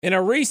In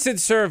a recent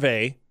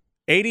survey,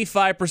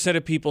 85%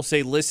 of people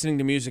say listening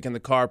to music in the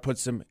car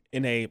puts them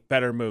in a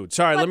better mood.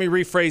 Sorry, let me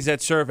rephrase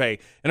that survey.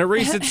 In a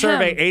recent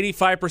survey,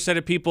 85%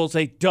 of people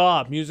say,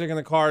 duh, music in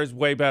the car is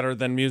way better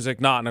than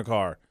music not in a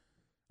car.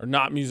 Or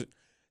not music.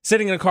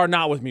 Sitting in a car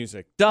not with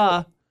music.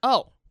 Duh.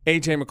 Oh.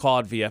 AJ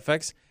McCall at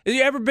VFX. Have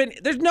you ever been,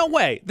 there's no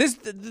way.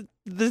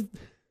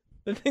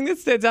 The thing that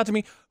stands out to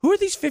me, who are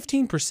these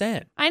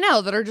 15%? I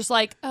know, that are just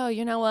like, oh,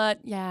 you know what?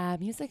 Yeah,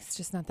 music's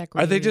just not that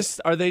great.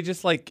 Are they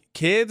just like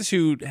kids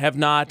who have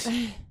not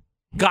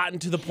gotten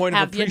to the point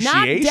of appreciation?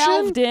 Have you not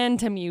delved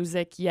into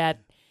music yet?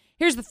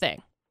 Here's the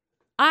thing.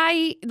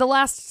 The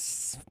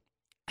last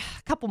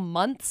couple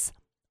months,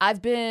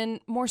 I've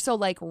been more so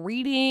like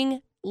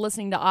reading,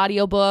 listening to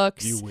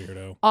audiobooks. You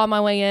weirdo. On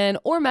my way in,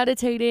 or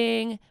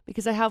meditating,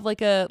 because I have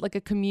like a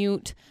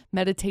commute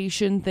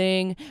meditation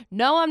thing.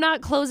 No, I'm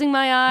not closing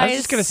my eyes. I was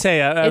just going to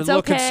say, I was a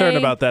little concerned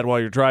about that while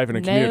you're driving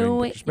and commuting.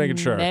 But just making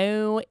sure.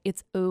 No,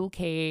 it's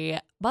okay.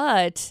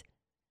 But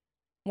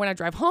when I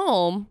drive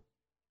home,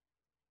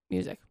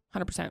 music,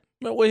 100%.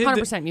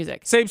 100%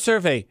 music. Same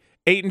survey.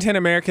 8 in 10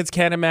 Americans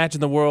can't imagine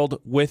the world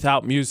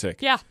without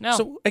music. Yeah, no.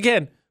 So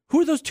again,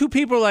 who are those two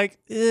people like,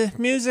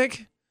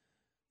 music?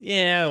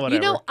 Yeah, whatever.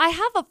 You know, I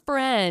have a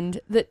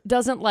friend that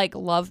doesn't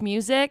love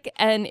music,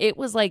 and it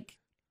was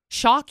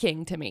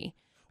shocking to me.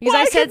 Because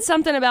I said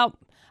something about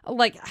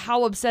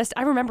how obsessed.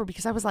 I remember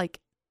because I was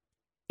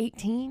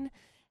 18,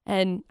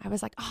 and I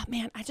was like, oh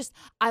man,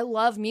 I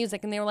love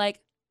music. And they were like,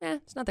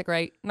 it's not that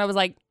great. And I was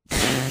like,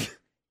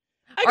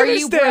 are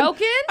you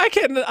broken? I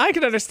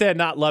can understand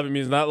not loving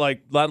music, not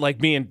like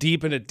being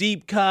deep into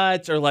deep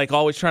cuts or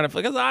always trying to,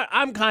 because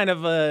I'm kind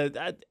of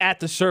a at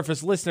the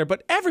surface listener,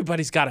 but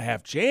everybody's got to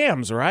have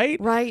jams, right?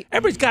 Right.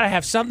 Everybody's got to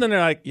have something. They're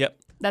like, yep.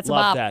 That's love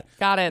about that.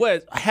 Got it.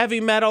 What, heavy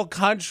metal,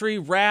 country,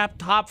 rap,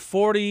 top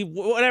 40,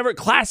 whatever,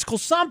 classical,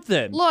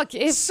 something. Look,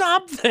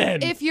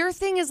 if your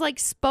thing is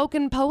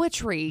spoken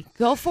poetry,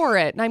 go for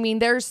it. I mean,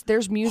 there's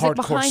music hardcore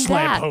behind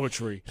slam that.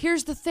 Poetry.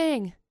 Here's the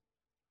thing.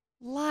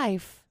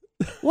 Life.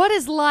 What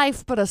is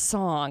life but a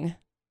song?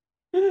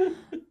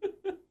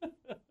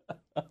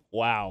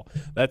 Wow,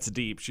 that's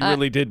deep. She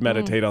really did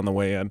meditate on the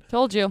way in.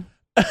 Told you.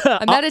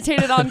 I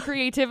meditated on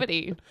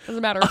creativity, as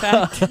a matter of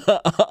fact.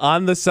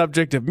 On the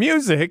subject of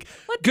music,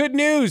 good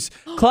news.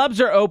 Clubs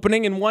are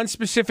opening in one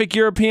specific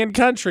European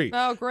country.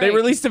 Oh, great. They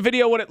released a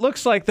video what it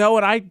looks like, though,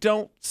 and I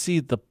don't see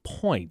the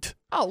point.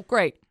 Oh,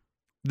 great.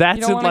 That's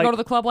you don't want to go to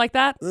the club like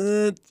that?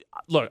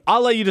 Look,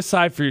 I'll let you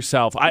decide for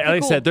yourself. Okay, like I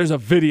cool. said, there's a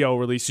video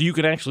release, so you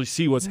can actually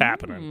see what's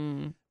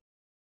happening.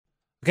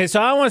 Okay,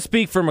 so I want to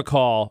speak for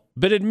McCall,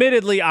 but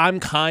admittedly, I'm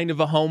kind of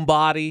a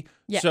homebody.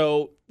 Yeah.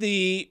 So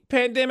the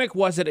pandemic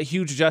wasn't a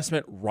huge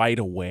adjustment right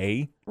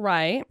away.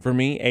 Right. For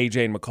me,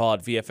 AJ and McCall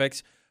at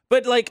VFX.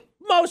 But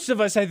most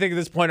of us, I think at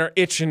this point, are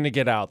itching to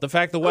get out. The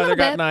fact the weather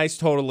got nice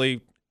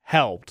totally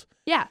helped.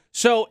 Yeah.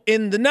 So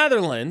in the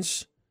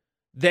Netherlands,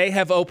 they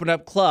have opened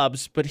up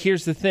clubs, but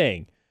here's the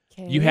thing.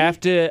 Okay. You have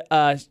to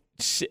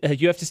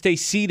stay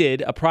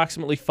seated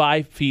approximately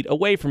 5 feet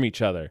away from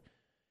each other.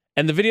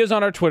 And the video's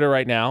on our Twitter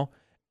right now.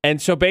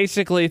 And so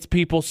basically it's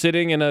people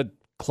sitting in a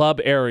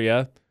club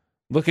area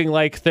looking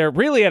like they're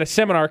really at a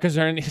seminar because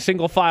they're in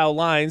single file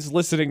lines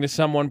listening to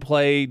someone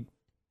play,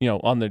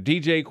 on their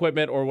DJ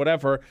equipment or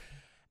whatever.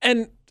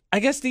 And I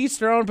guess to each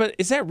their own, but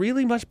is that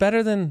really much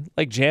better than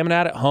jamming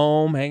out at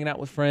home, hanging out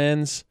with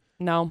friends?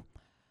 No.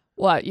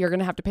 What, you're going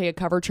to have to pay a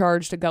cover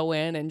charge to go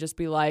in and just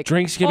be like,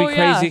 drinks going to be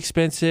crazy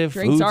expensive.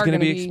 Drinks Food's are going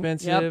to be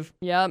expensive.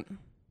 Yep.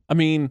 I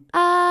mean,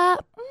 I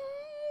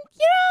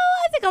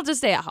think I'll just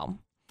stay at home.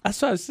 That's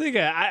what I was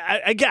thinking.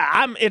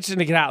 I'm itching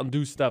to get out and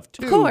do stuff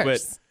too. Of course.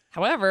 But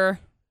however,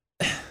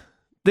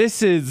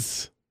 this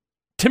is,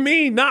 to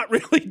me, not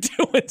really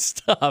doing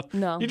stuff.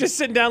 No. You're just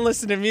sitting down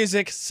listening to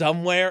music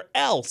somewhere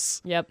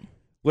else. Yep.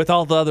 With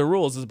all the other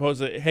rules, as opposed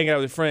to hanging out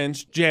with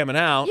friends, jamming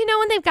out.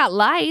 And they've got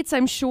lights.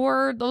 I'm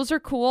sure those are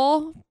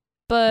cool.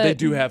 But they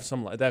do have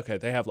some lights. Okay,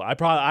 they have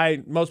lights.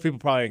 Most people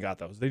probably ain't got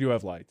those. They do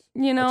have lights.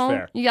 That's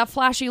fair. You got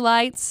flashy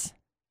lights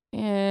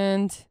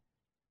and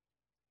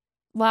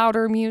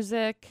louder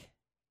music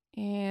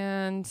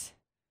and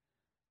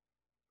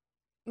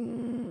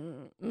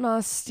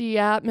musty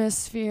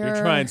atmosphere.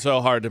 You're trying so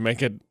hard to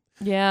make it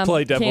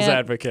play devil's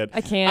advocate.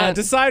 I can't.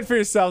 Decide for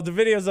yourself. The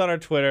video's on our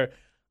Twitter.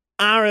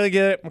 I don't really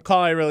get it. McCall,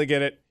 I really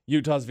get it.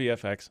 Utah's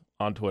VFX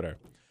on Twitter.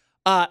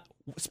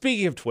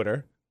 Speaking of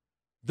Twitter,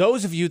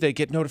 those of you that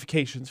get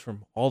notifications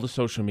from all the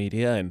social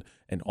media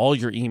and all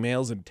your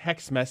emails and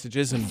text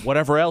messages and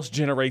whatever else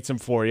generates them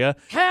for you.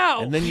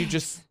 How? And then you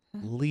just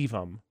leave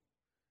them.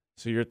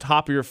 So your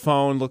top of your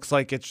phone looks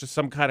like it's just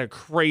some kind of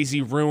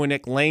crazy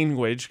runic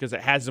language because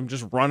it has them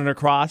just running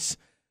across.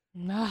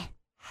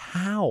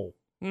 How?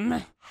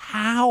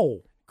 How?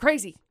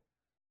 Crazy.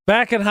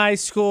 Back in high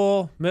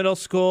school, middle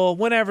school,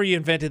 whenever you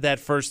invented that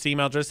first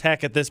email, just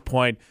heck, at this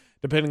point,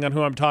 depending on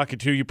who I'm talking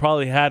to, you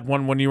probably had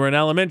one when you were in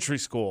elementary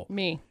school.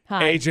 Me.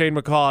 Hi. AJ and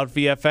McCall at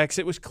VFX.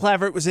 It was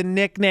clever. It was a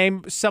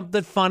nickname,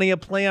 something funny, a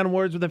play on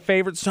words with a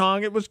favorite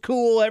song. It was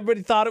cool.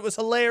 Everybody thought it was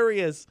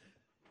hilarious.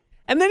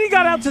 And then you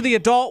got out to the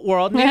adult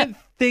world and you didn't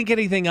think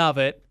anything of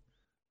it.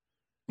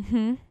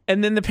 Mm-hmm.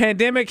 And then the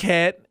pandemic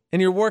hit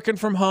and you're working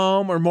from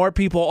home, or more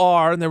people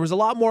are, and there was a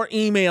lot more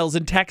emails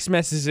and text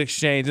messages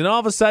exchanged. And all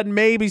of a sudden,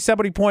 maybe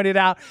somebody pointed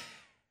out,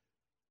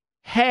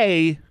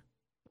 hey,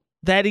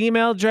 that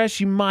email address,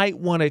 you might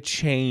want to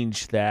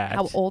change that.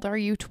 How old are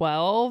you?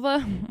 12?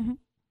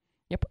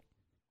 Yep.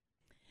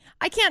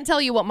 I can't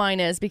tell you what mine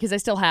is because I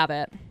still have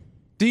it.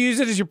 Do you use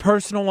it as your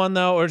personal one,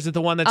 though, or is it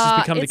the one that's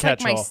just become the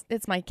catch-all?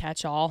 It's my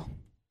catch-all.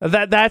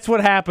 That's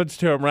what happens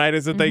to them, right?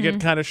 Is that they get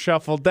kind of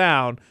shuffled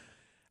down.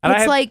 And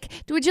it's like,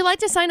 would you like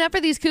to sign up for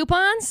these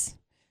coupons?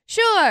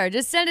 Sure,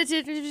 just send it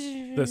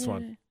to this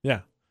one.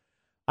 Yeah.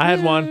 I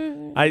had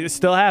one. I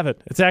still have it.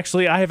 It's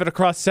actually, I have it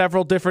across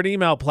several different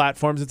email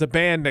platforms. It's a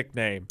band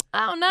nickname.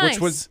 Oh, nice.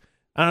 Which was,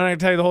 I don't know how to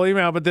tell you the whole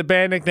email, but the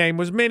band nickname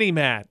was Mini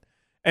Matt.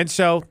 And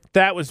so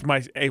it was my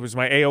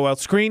AOL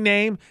screen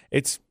name.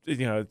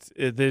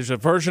 There's a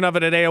version of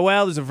it at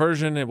AOL. There's a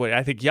version at,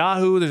 I think,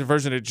 Yahoo. There's a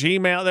version at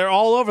Gmail. They're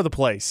all over the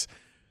place.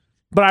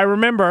 But I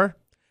remember,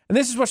 and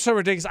this is what's so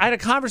ridiculous, I had a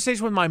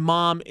conversation with my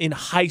mom in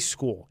high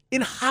school.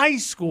 In high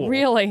school.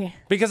 Really?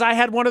 Because I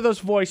had one of those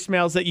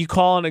voicemails that you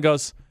call and it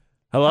goes,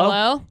 hello?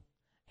 Hello?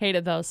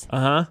 Hated those.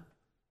 Uh-huh.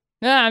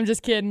 Nah, I'm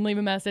just kidding. Leave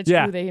a message.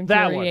 Yeah, Ooh, they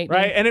that one,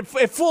 right? And it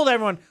fooled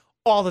everyone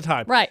all the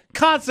time. Right.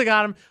 Constantly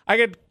got them. I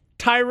get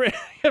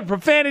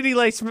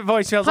profanity-laced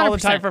voicemails all the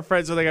 100%. time from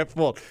friends when they got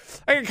fooled.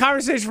 I got a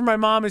conversation from my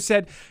mom who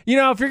said,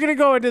 if you're going to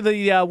go into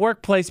the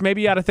workplace,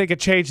 maybe you ought to think of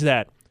change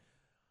that.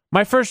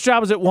 My first job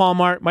was at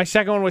Walmart. My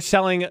second one was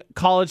selling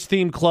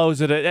college-themed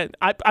clothes.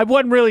 I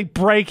wasn't really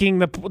breaking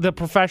the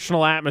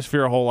professional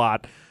atmosphere a whole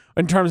lot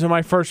in terms of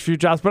my first few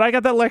jobs. But I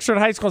got that lecture in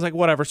high school. I was like,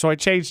 whatever, so I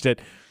changed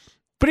it.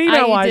 But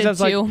email-wise, I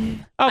was like,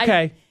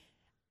 okay.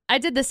 I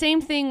did the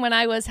same thing when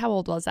I was, how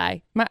old was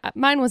I?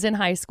 Mine was in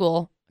high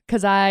school.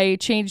 Because I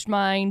changed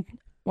mine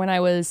when I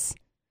was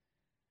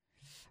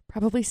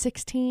probably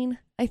 16,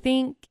 I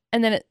think.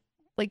 And then at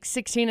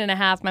 16 and a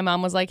half, my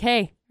mom was like,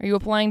 hey, are you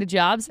applying to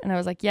jobs? And I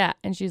was like, yeah.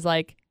 And she's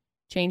like,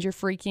 change your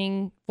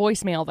freaking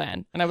voicemail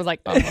then. And I was like,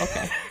 oh,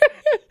 okay.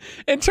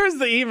 In terms of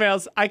the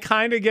emails, I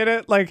kind of get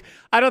it.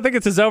 I don't think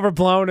it's as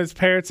overblown as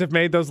parents have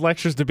made those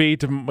lectures to be,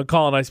 to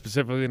McCall and I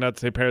specifically, not to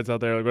say parents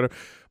out there, whatever.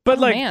 But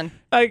man.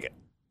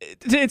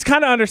 It's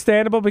kind of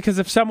understandable, because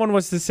if someone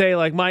was to say,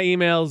 my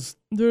email's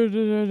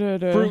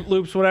Fruit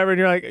Loops, whatever, and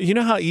you're like, you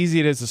know how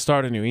easy it is to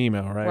start a new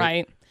email, right?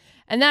 Right.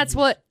 And that's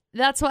what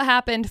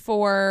happened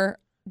for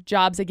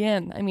jobs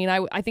again. I mean,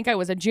 I think I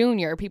was a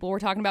junior. People were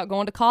talking about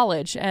going to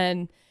college,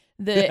 and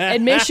the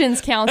admissions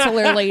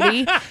counselor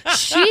lady,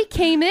 she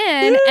came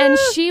in and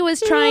she was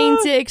trying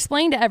to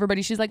explain to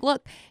everybody. She's like,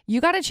 look, you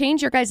got to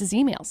change your guys'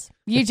 emails.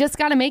 You just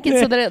got to make it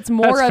so that it's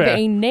more of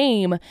a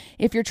name.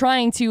 If you're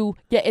trying to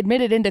get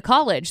admitted into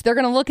college, they're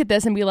going to look at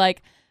this and be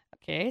like,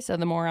 okay, so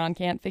the moron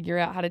can't figure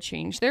out how to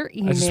change their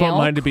email. I just want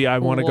mine to be, I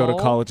want to go to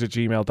college at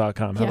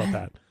gmail.com. How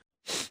about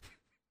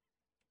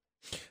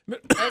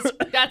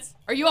that?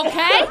 Are you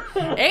okay?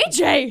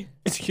 AJ.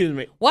 Excuse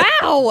me.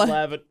 Wow.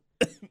 Laugh it.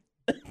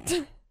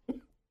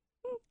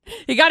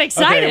 He got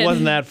excited. Okay, it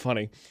wasn't that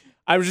funny.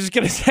 I was just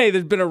going to say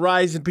there's been a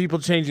rise in people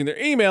changing their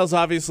emails,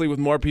 obviously, with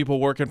more people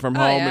working from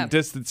home and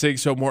distancing,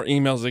 so more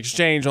emails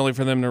exchange, only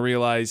for them to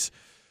realize,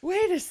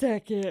 wait a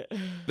second,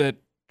 that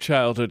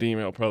childhood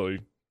email probably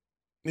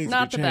needs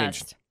not to be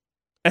changed.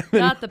 The best.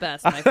 Not the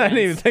best, my friends. I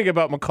didn't even think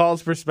about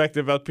McCall's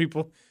perspective about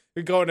people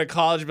who go into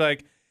college and be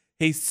like,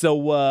 hey,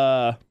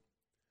 so,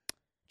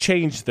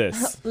 change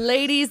this.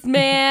 Ladies,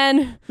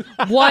 man.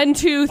 1,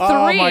 2, 3.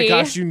 Oh my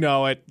gosh, you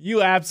know it.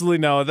 You absolutely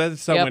know it. There's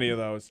so many of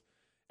those.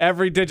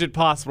 Every digit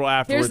possible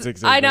afterwards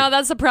exists. I know,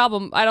 that's the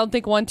problem. I don't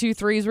think 1, 2,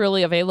 3 is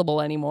really available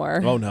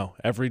anymore. Oh no.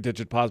 Every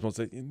digit possible.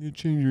 Say, you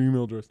change your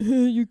email address.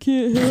 You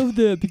can't have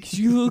that because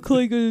you look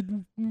like a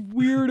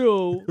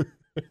weirdo.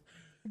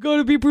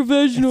 Gotta be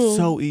professional. It's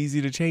so easy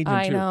to change them,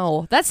 I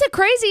know. That's the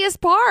craziest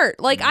part.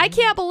 I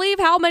can't believe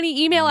how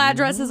many email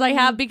addresses I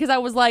have because I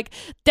was like,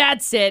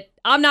 that's it.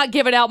 I'm not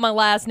giving out my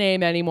last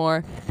name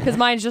anymore. Because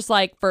mine's just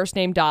first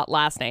name dot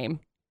last name.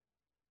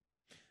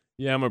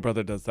 Yeah, my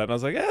brother does that. And I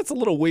was like, it's a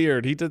little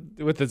weird. He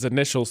did with his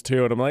initials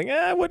too. And I'm like,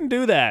 I wouldn't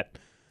do that.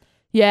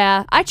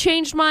 Yeah, I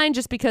changed mine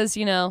just because,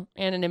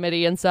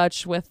 anonymity and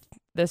such with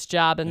this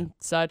job and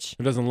such.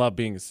 Who doesn't love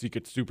being a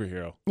secret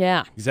superhero?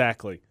 Yeah.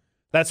 Exactly.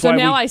 That's so why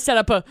now I set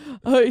up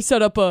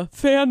a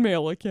fan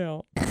mail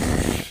account. I'm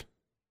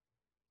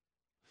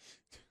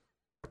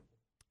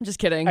just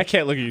kidding. I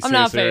can't look at you I'm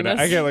not seriously right famous.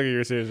 now. I can't look at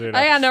you seriously right now.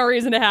 I got no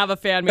reason to have a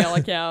fan mail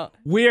account.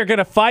 We are going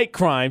to fight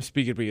crime,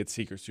 speaking of being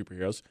secret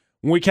superheroes,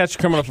 when we catch a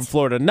criminal from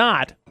Florida,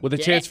 not with a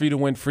chance for you to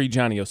win free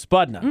Johnny O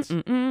Spud Nuts.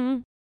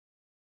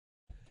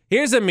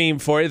 Here's a meme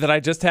for you that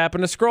I just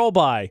happened to scroll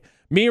by.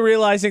 Me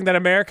realizing that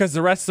America's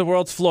the rest of the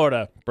world's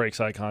Florida. Breaks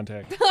eye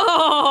contact.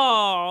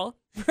 Oh,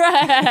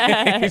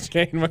 Brett.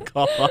 Jane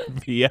McCall on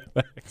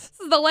BFX. This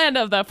is the land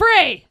of the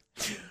free.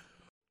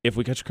 If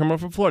we catch a criminal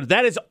from Florida,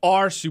 that is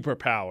our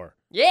superpower.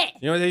 Yeah.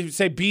 They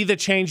say be the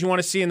change you want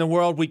to see in the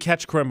world. We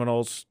catch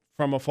criminals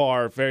from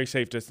afar, very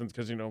safe distance,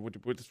 because,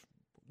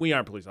 we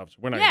aren't police officers.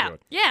 We're not going to do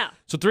it. Yeah.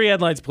 So 3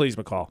 headlines, please,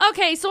 McCall.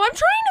 Okay, so I'm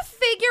trying to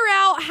figure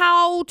out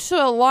how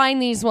to line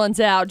these ones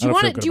out. Do you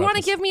want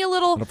to give me a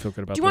little? I don't feel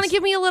good about Do you want to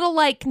give me a little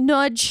like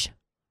nudge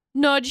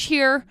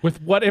here?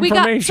 With what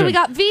information? We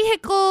got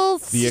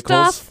vehicles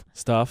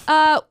stuff.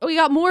 We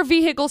got more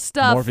vehicle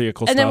stuff.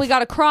 And then we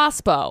got a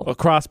crossbow. A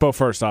crossbow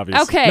first,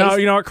 obviously. Okay. No,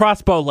 you know what?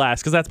 Crossbow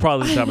last, because that's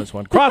probably the dumbest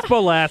one.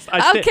 Crossbow last.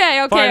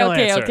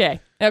 Okay.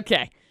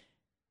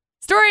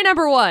 Story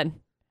number 1.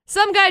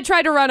 Some guy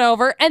tried to run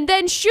over and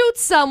then shoot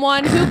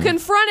someone who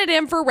confronted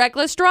him for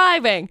reckless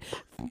driving.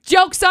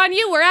 Joke's on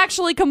you. We're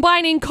actually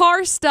combining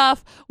car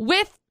stuff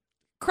with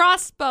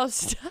crossbow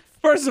stuff.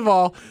 First of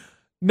all,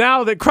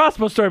 now the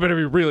crossbow story better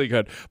be really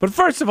good. But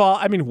first of all,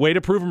 I mean, way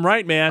to prove him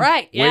right, man.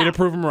 Right, yeah. Way to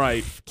prove him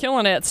right.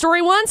 Killing it.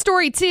 Story 1,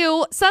 story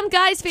 2. Some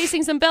guy's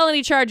facing some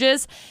felony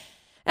charges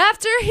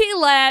after he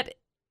let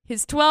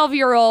his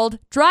 12-year-old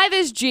drive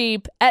his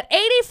Jeep at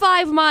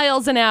 85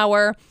 miles an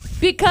hour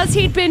because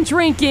he'd been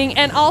drinking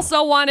and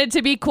also wanted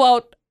to be,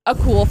 quote, a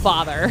cool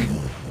father.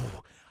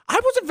 I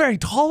wasn't very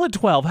tall at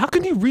 12. How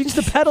can you reach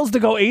the pedals to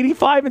go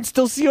 85 and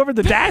still see over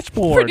the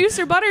dashboard?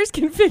 Producer Butters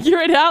can figure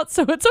it out,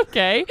 so it's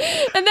okay.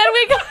 And then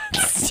we got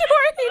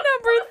story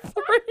number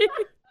 3.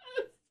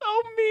 So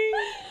mean.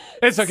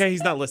 It's okay.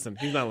 He's not listening.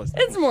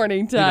 It's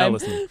morning time.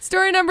 He's not listening.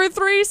 Story number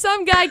 3.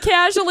 Some guy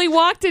casually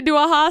walked into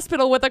a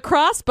hospital with a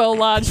crossbow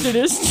lodged in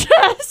his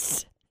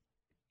chest.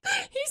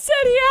 He said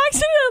he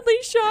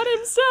accidentally shot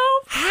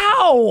himself.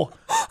 How?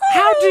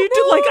 How do you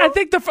do? Like, I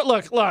think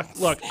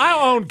look. I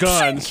own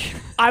guns.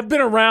 I've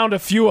been around a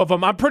few of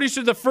them. I'm pretty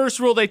sure the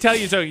first rule they tell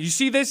you is, you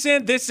see this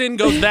end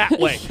goes that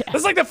way.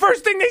 That's like the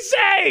first thing they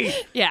say.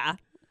 Yeah.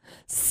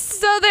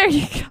 So there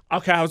you go.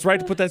 Okay, I was right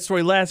to put that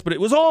story last, but it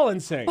was all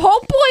insane.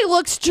 Homeboy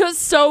looks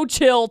just so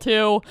chill,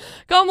 too.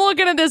 I'm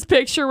looking at this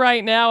picture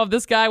right now of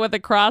this guy with a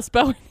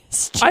crossbow in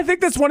his chest. I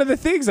think that's one of the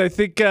things. I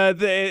think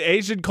the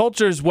Asian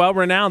culture is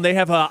well-renowned. They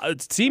have a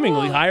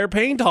seemingly higher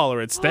pain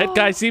tolerance. That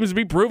guy seems to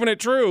be proving it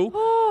true.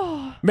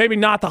 Maybe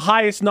not the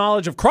highest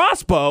knowledge of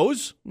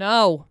crossbows.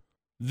 No.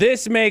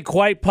 This may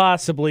quite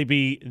possibly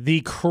be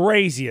the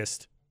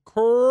craziest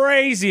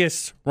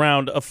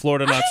round of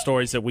Florida Not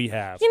Stories that we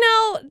have. You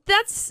know,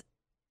 that's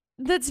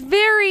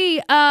very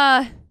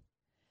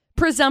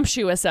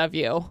presumptuous of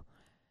you.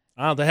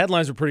 Oh, the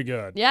headlines are pretty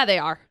good. Yeah, they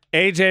are.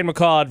 AJ and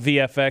McCall at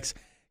VFX.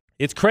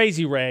 It's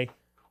crazy, Ray.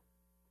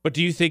 But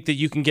do you think that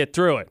you can get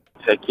through it?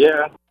 Heck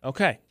yeah.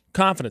 Okay.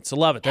 Confidence. I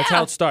love it. That's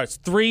how it starts.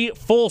 3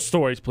 full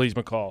stories, please,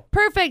 McCall.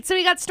 Perfect. So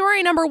we got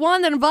story number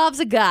 1 that involves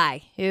a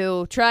guy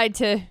who tried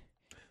to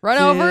run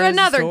over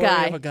another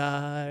guy. Of a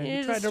guy.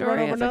 Here's He tried a to run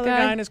story over of a another guy.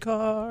 guy in his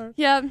car.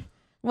 Yep.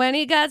 When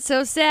he got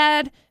so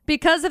sad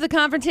because of the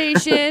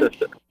confrontation,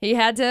 he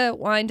had to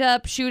wind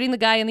up shooting the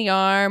guy in the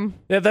arm.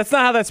 Yeah, that's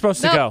not how that's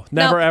supposed to go.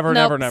 Never, ever.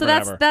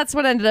 So that's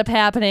what ended up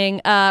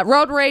happening.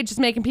 Road rage is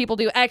making people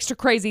do extra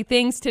crazy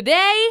things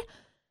today.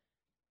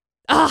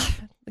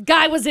 The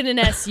guy was in an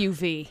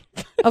SUV.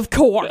 Of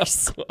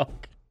course.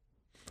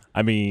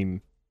 I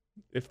mean,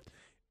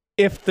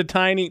 if the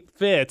tiny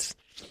fits.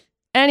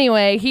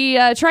 Anyway, he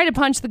tried to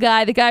punch the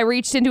guy. The guy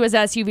reached into his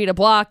SUV to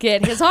block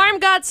it. His arm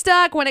got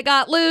stuck. When it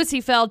got loose,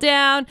 he fell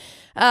down.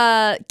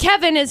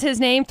 Kevin is his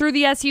name. Threw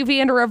the SUV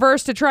into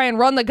reverse to try and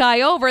run the guy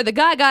over. The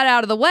guy got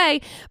out of the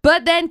way,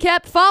 but then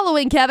kept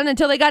following Kevin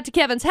until they got to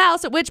Kevin's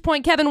house, at which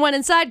point Kevin went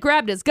inside,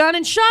 grabbed his gun,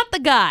 and shot the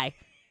guy.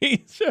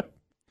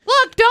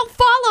 Look, don't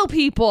follow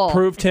people.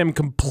 Proved him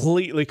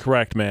completely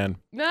correct, man.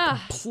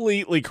 Ah.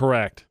 Completely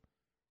correct.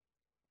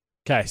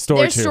 Okay, story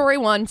 2. There's story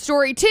 1.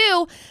 Story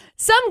 2,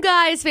 some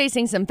guy's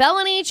facing some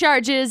felony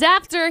charges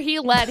after he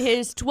let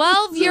his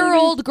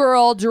 12-year-old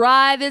girl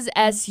drive his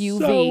SUV.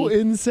 So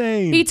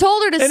insane. He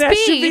told her to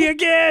speed. An SUV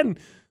again.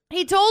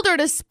 He told her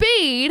to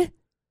speed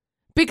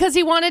because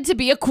he wanted to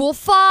be a cool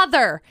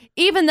father,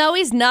 even though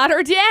he's not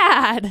her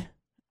dad.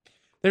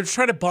 They're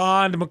trying to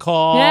bond,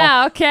 McCall.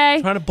 Yeah,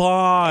 okay. Trying to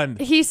bond.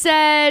 He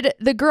said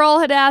the girl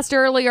had asked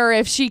earlier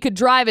if she could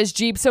drive his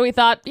Jeep, so he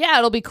thought, yeah,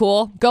 it'll be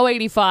cool. Go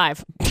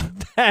 85.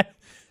 That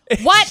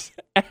is what?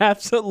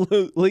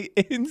 Absolutely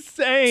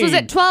insane. So it was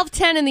at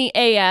 12:10 in the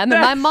a.m.,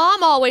 and my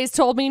mom always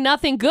told me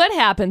nothing good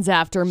happens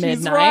after midnight.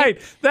 She's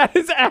right. That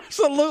is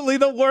absolutely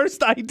the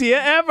worst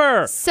idea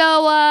ever.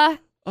 So,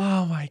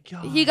 oh my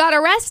God. He got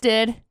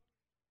arrested.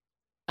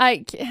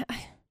 I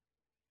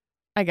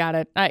got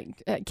it. I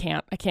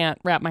can't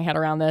wrap my head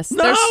around this.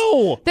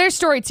 No! There's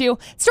story 2.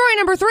 Story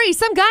number 3.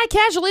 Some guy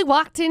casually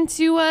walked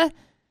into a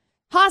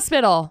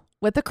hospital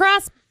with a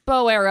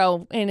crossbow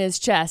arrow in his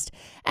chest.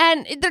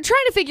 And they're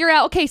trying to figure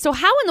out, okay, so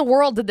how in the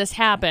world did this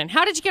happen?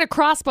 How did you get a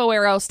crossbow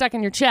arrow stuck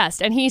in your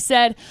chest? And he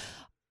said,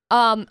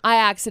 I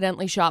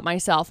accidentally shot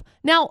myself.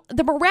 Now,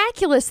 the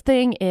miraculous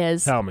thing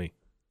is... Tell me.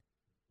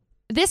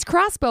 This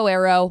crossbow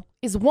arrow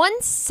is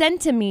 1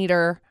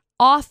 centimeter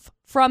off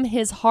from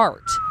his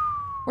heart.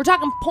 We're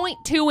talking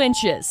 0.2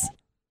 inches.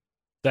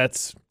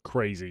 That's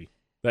crazy.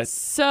 That's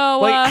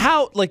so.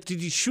 How? Like,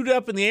 did you shoot it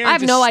up in the air? I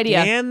have no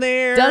idea. Stand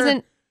there.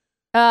 Doesn't.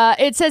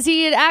 It says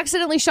he had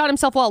accidentally shot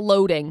himself while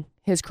loading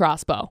his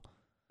crossbow.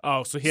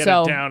 Oh, so he had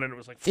it down and it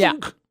was like, yeah,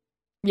 fluke.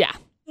 yeah.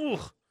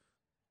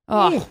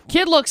 Oh,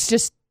 kid looks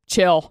just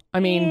chill. I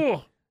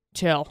mean,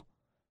 chill.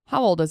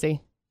 How old is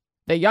he?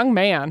 The young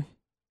man.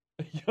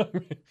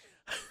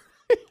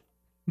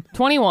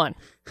 21.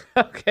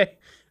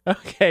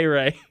 Okay,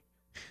 Ray.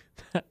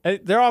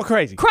 They're all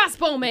crazy.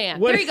 Crossbow man.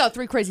 There you go.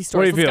 3 crazy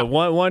stories. What do you feel?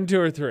 One, 2,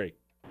 or 3?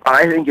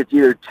 I think it's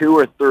either 2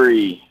 or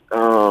 3.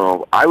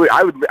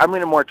 I'm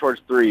leaning more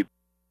towards 3.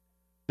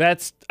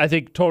 That's, I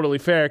think, totally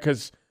fair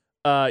because,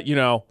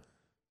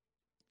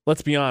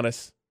 let's be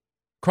honest.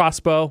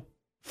 Crossbow,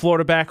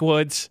 Florida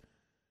backwoods,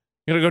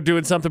 gonna go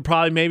doing something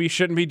probably maybe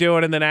shouldn't be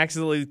doing, and then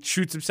accidentally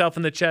shoots himself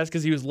in the chest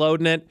because he was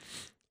loading it.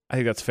 I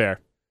think that's fair.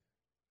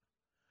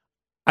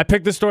 I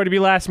picked this story to be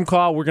last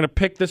McCall. We're gonna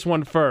pick this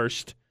one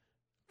first.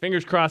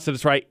 Fingers crossed that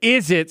it's right.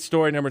 Is it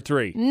story number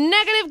 3?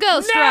 Negative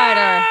Ghost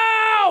Rider.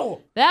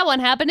 No! That one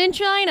happened in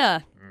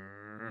China.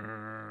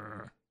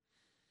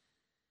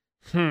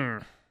 All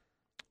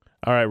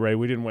right, Ray,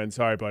 we didn't win.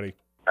 Sorry, buddy.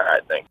 All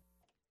right, thanks.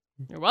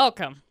 You're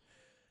welcome.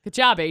 Good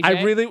job,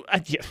 AJ.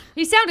 Yeah.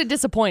 He sounded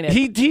disappointed.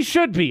 He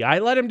should be. I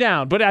let him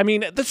down. But, I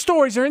mean, the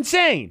stories are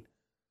insane.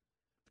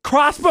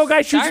 Crossbow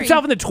guy shoots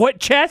himself in the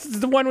chest. It's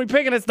the one we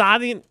pick, and it's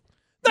not even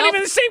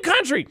the same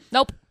country.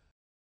 Nope.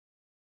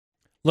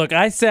 Look,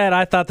 I said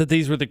I thought that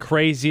these were the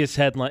craziest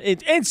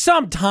headlines. In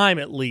some time,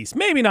 at least.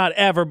 Maybe not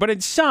ever, but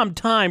in some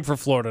time for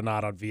Florida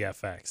not on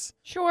VFX.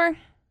 Sure.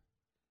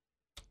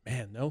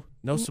 Man,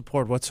 no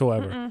support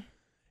whatsoever.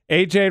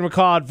 AJ and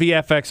McCall at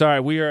VFX. All right,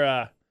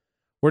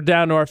 we're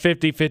down to our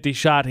 50-50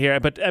 shot here.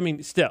 But, I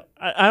mean, still,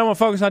 I don't want to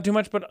focus on too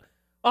much, but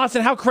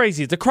Austin, how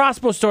crazy is the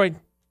crossbow story?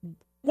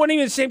 Wasn't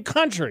even the same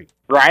country.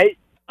 Right?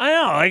 I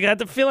know. I got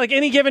to feel like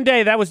any given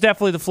day, that was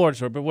definitely the Florida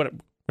story. But we're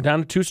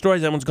down to 2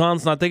 stories. That one's gone.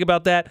 Let's not think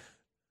about that.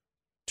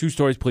 2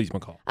 stories, please,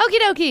 McCall. Okie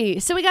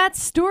dokie. So we got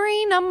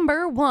story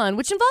number 1,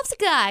 which involves a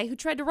guy who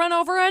tried to run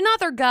over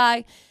another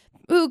guy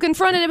who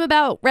confronted him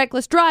about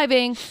reckless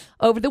driving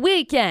over the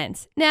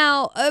weekend.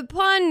 Now,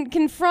 upon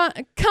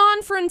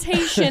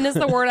confrontation is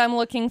the word I'm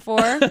looking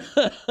for.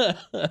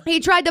 He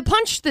tried to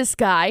punch this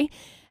guy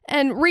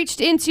and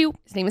reached into,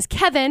 his name is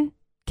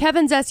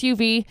Kevin's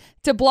SUV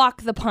to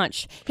block the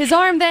punch. His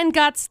arm then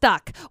got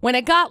stuck. When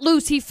it got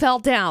loose, he fell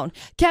down.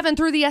 Kevin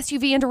threw the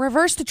SUV into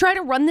reverse to try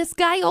to run this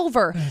guy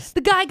over.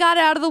 The guy got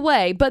out of the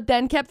way, but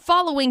then kept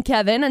following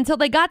Kevin until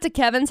they got to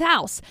Kevin's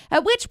house,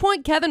 at which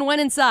point Kevin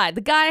went inside.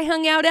 The guy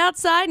hung out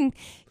outside, and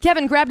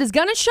Kevin grabbed his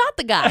gun and shot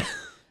the guy.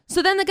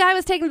 So then the guy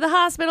was taken to the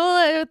hospital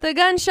with a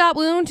gunshot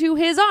wound to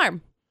his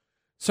arm.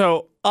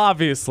 So,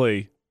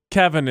 obviously,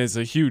 Kevin is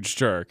a huge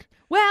jerk.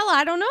 Well,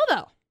 I don't know,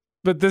 though.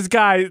 But this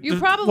guy... You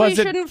probably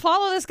shouldn't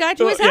follow this guy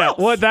to his house.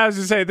 Yeah, what I was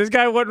going to say, this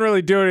guy wouldn't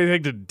really do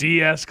anything to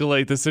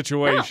de-escalate the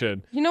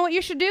situation. No. You know what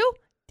you should do?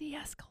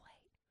 De-escalate.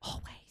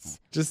 Always.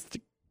 Just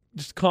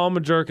call him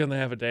a jerk and they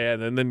have a day,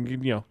 and then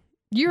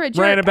you're a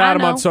jerk. Rant about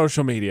him on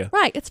social media.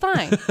 Right, it's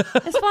fine.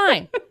 It's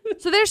fine.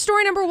 So there's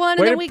story number 1,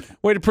 and then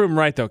way to prove him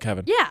right, though,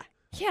 Kevin. Yeah.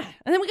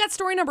 And then we got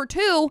story number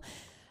 2.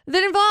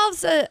 That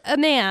involves a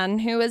man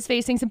who is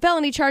facing some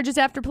felony charges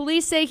after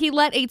police say he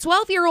let a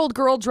 12-year-old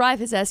girl drive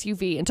his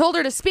SUV and told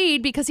her to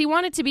speed because he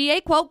wanted to be a,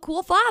 quote,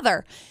 cool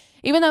father,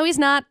 even though he's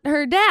not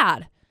her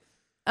dad.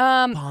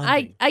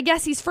 I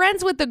guess he's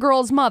friends with the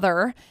girl's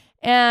mother,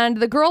 and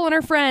the girl and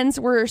her friends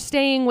were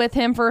staying with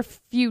him for a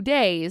few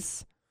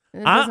days.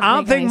 I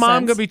don't think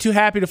Mom going to be too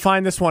happy to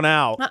find this one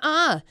out.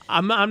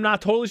 I'm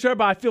not totally sure,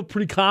 but I feel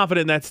pretty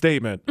confident in that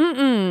statement.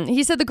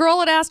 He said the girl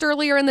had asked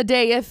earlier in the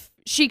day if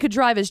she could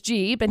drive his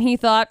Jeep, and he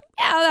thought,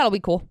 yeah, that'll be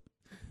cool.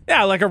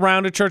 Yeah, like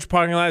around a church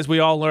parking lot, as we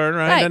all learn,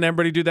 right? And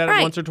everybody do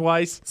that once or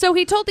twice. So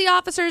he told the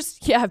officers,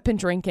 yeah, I've been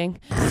drinking.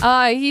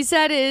 He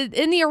said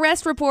in the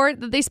arrest report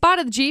that they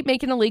spotted the Jeep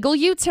make an illegal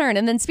U-turn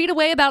and then speed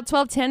away about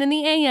 12:10 in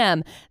the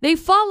a.m. They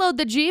followed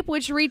the Jeep,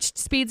 which reached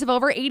speeds of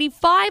over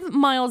 85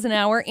 miles an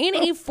hour in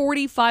a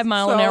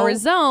 45-mile-an-hour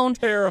zone.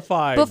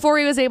 Terrified. Before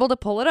he was able to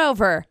pull it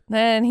over.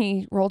 Then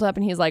he rolled up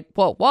and he's like,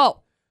 whoa.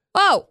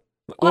 Well,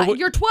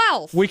 you're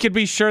 12. We could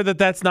be sure that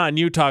that's not in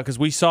Utah because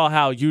we saw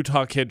how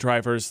Utah kid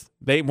drivers,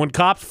 when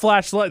cops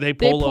flash light, they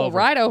pull over.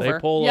 Right over. They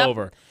pull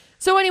over.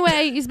 So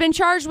anyway, he's been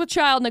charged with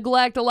child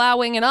neglect,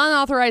 allowing an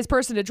unauthorized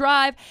person to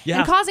drive,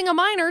 and causing a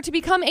minor to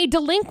become a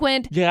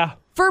delinquent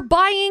for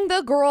buying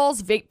the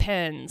girl's vape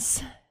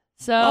pens.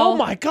 So, oh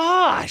my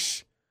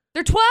gosh.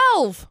 They're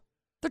 12.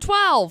 They're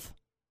 12.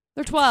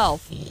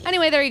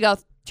 Anyway, there you go.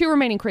 2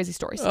 remaining crazy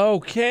stories.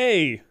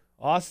 Okay.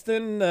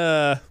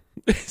 Austin,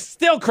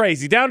 still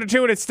crazy. Down to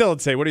 2 and it's still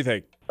insane. What do you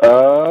think?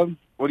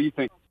 What do you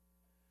think?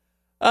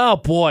 Oh,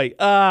 boy.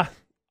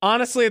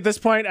 Honestly, at this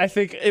point, I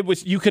think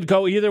you could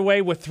go either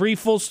way with 3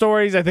 full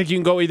stories. I think you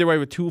can go either way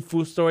with 2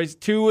 full stories.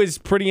 2 is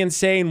pretty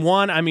insane.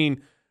 1, I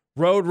mean,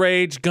 road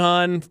rage,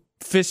 gun,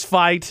 fist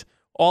fight,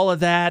 all of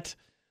that.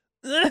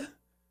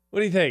 What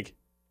do you think?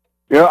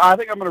 I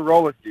think I'm going to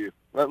roll with you.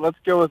 Let's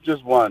go with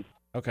just 1.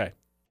 Okay.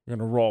 We're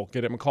going to roll.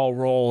 Get it, McCall,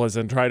 roll, as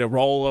in try to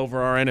roll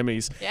over our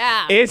enemies.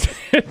 Yeah. Is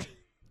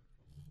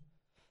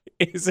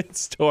it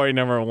story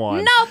number 1?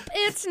 Nope,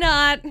 it's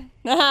not.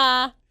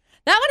 That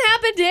one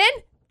happened in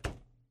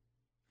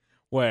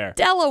Where?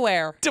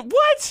 Delaware.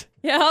 What?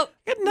 Yep.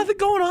 Got nothing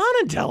going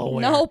on in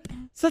Delaware. Nope.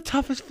 It's the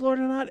toughest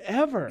Florida knot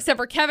ever. Except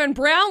for Kevin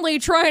Brownlee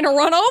trying to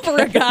run over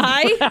a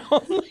guy.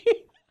 Brownlee.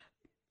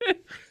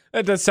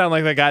 That does sound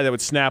like that guy that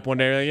would snap one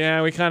day. Like,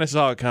 yeah, we kind of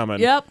saw it coming.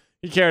 Yep.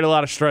 He carried a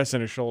lot of stress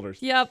in his shoulders.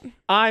 Yep.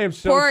 I am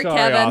so Poor sorry,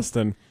 Kevin.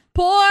 Austin.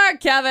 Poor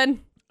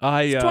Kevin.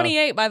 He's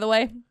 28, by the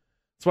way.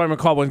 That's why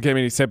McCall wouldn't give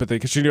me any sympathy,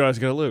 because she knew I was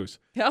going to lose.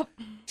 Yep.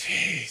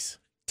 Jeez.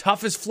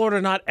 Toughest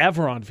Florida knot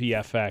ever on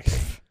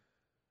VFX.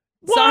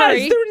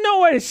 Sorry. There's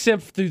no way to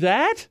simp through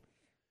that.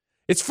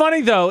 It's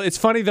funny though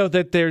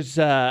that there's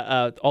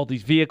all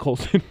these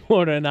vehicles in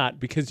Florida knot,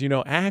 because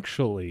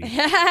actually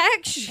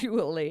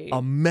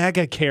a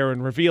mega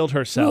Karen revealed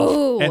herself.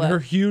 Ooh. And her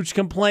huge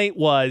complaint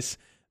was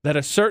that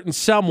a certain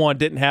someone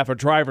didn't have a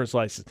driver's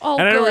license. Oh,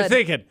 and I remember good.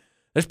 thinking,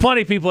 there's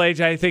plenty of people,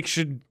 AJ, I think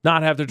should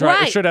not have the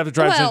driver, Right. should have the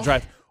driver's Well. license to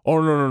drive. Oh,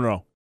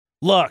 no.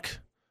 Look,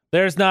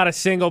 there's not a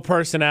single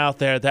person out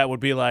there that would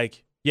be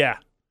like, yeah,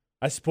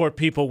 I support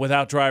people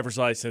without driver's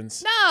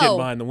license getting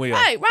behind the wheel.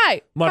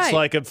 Right. Much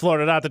like in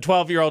Florida, not the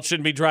 12-year-old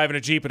shouldn't be driving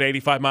a Jeep at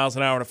 85 miles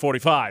an hour and a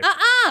 45.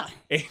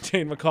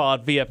 AJ and McCall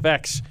at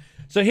VFX.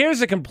 So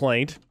here's a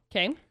complaint.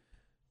 Okay.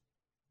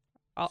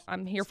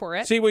 I'm here for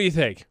it. See what you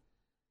think.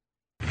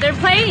 They're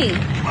playing.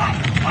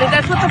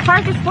 That's what the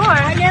park is for.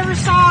 I never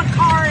saw a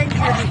car in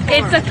here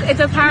before. It's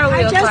a Power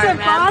Wheel It car, doesn't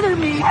ma'am. bother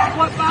me.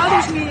 What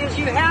bothers me is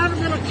you have a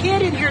little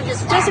kid in here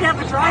that doesn't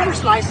have a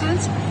driver's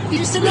license. He's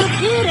just a little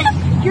kid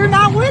and you're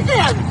not with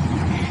him.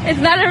 It's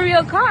not a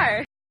real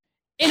car.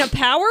 In a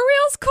Power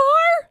Wheels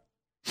car?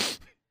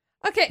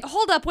 Okay,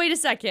 hold up. Wait a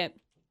second.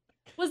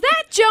 Was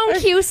that Joan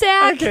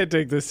Cusack? I can't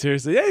take this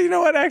seriously. Yeah, you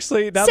know what?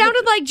 Actually,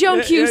 Sounded like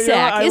Joan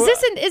Cusack. I- Is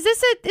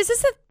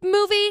this a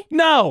movie?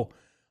 No.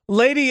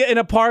 Lady in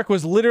a park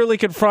was literally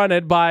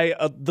confronted by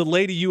the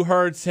lady you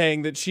heard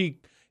saying that she's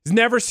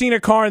never seen a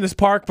car in this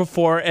park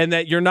before, and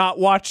that you're not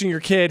watching your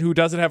kid who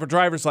doesn't have a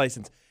driver's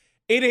license.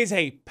 It is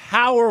a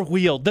Power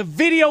Wheel. The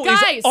video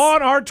Guys, is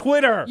on our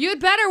Twitter. You'd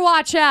better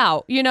watch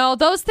out.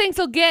 Those things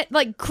will get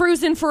like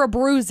cruising for a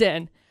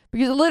bruising.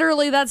 Because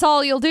literally that's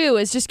all you'll do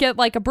is just get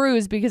like a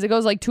bruise because it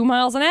goes like 2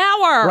 miles an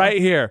hour. Right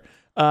here.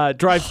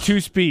 Drives 2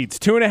 speeds,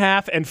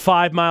 2.5 and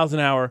 5 miles an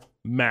hour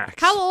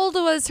max. How old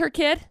was her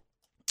kid?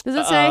 Does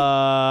it say?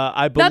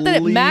 I believe. Not that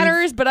it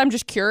matters, but I'm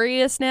just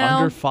curious now.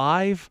 Under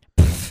 5.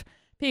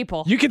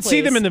 People. You can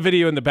see them in the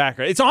video in the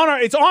background. It's on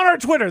our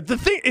Twitter.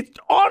 It's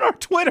on our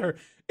Twitter.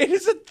 It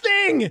is a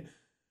thing.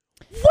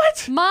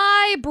 What?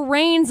 My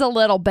brain's a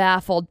little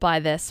baffled by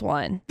this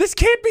one. This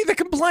can't be the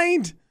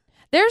complaint.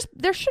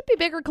 There should be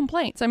bigger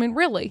complaints. I mean,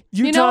 really.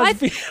 Utah's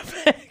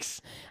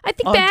VFX. I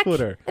think on back.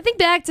 Twitter. I think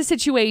back to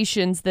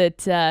situations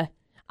that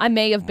I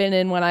may have been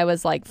in when I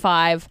was like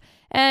 5,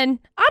 and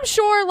I'm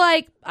sure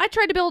like I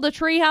tried to build a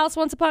tree house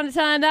once upon a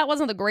time. That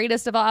wasn't the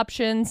greatest of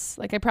options.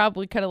 Like I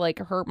probably could have like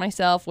hurt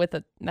myself with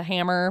the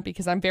hammer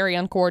because I'm very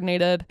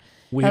uncoordinated.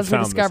 As we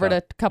discovered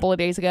a couple of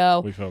days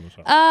ago. We found this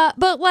out.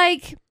 But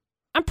like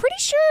I'm pretty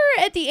sure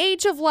at the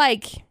age of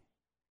like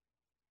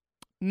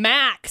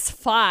max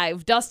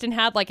 5, Dustin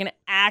had like an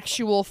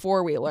actual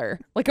 4-wheeler,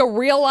 like a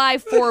real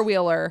life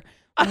 4-wheeler,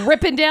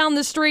 ripping down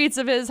the streets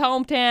of his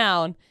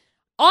hometown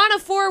on a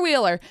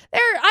 4-wheeler.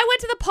 I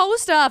went to the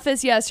post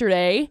office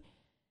yesterday,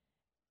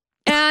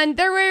 and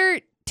there were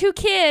 2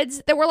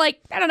 kids that were like,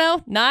 I don't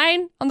know,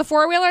 9 on the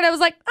 4-wheeler, and I was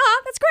like,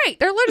 that's great.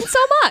 They're learning so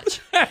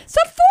much. It's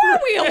a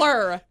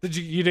 4-wheeler.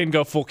 You didn't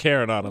go full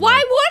Karen on them. Why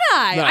would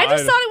I? No, I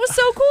just thought it was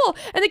so cool.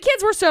 And the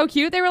kids were so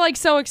cute. They were like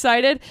so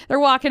excited. They're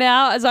walking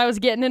out as I was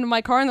getting into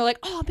my car, and they're like,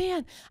 oh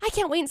man, I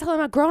can't wait until I'm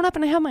a grown up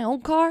and I have my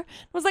own car. I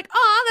was like,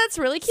 that's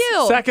really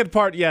cute. Second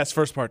part, yes.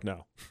 First part,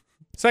 no.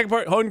 Second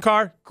part, own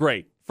car,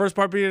 great. First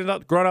part, being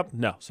grown up,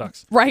 no,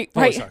 sucks. Right.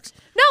 Sucks.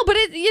 No, but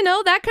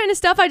that kind of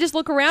stuff, I just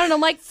look around and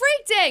I'm like,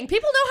 freak dang,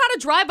 people know how to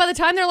drive by the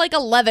time they're like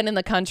 11 in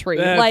the country.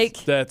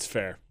 That's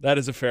fair. That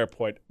is a fair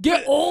point.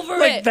 Get over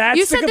like, it. That's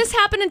You said this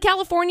happened in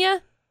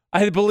California?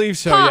 I believe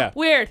so, Huh, yeah.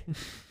 weird.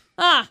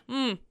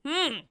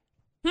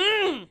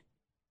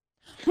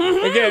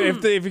 Again,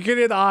 if you could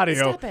hear the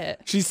audio, Stop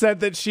it. she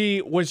said that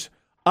she was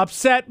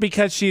upset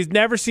because she's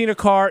never seen a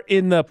car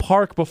in the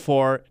park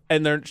before,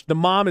 and the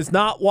mom is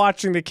not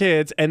watching the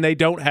kids, and they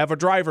don't have a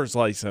driver's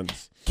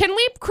license. Can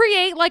we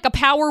create like a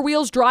Power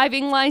Wheels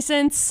driving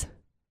license?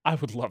 I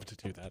would love to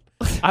do that.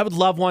 I would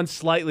love one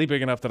slightly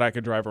big enough that I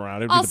could drive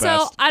around. It'd be the Also,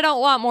 best. I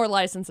don't want more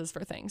licenses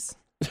for things.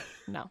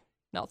 No,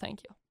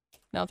 thank you.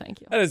 No,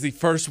 thank you. That is the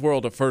first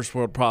world of first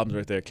world problems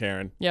right there,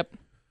 Karen. Yep.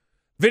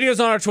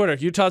 Videos on our Twitter,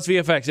 Utah's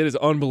VFX. It is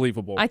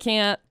unbelievable. I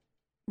can't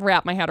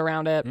wrap my head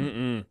around it.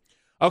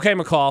 Okay,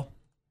 McCall.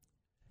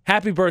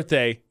 Happy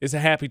birthday is a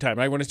happy time,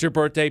 right? When it's your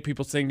birthday,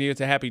 people sing to you.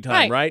 It's a happy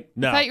time, right?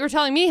 No. I thought you were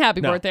telling me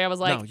happy No. birthday. I was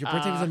like, no, your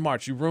birthday was in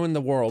March. You ruined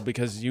the world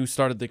because you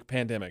started the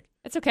pandemic.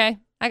 It's okay.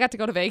 I got to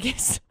go to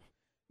Vegas.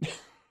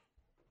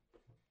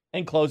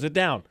 And close it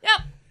down.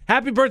 Yep.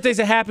 Happy birthday's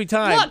a happy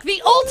time. Look,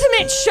 the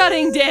ultimate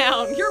shutting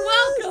down. You're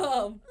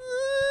welcome.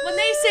 When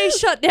they say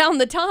shut down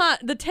the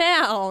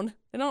town,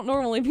 they don't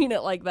normally mean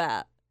it like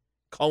that.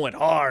 Going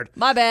hard.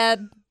 My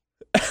bad.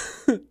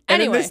 And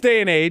Anyway. in this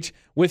day and age,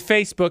 with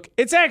Facebook,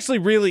 it's actually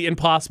really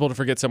impossible to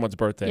forget someone's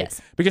birthday.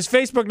 Yes. Because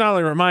Facebook not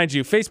only reminds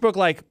you, Facebook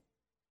like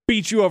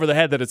beats you over the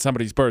head that it's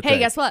somebody's birthday. Hey,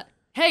 guess what?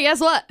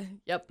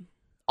 Yep.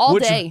 All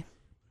day.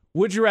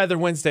 Would you rather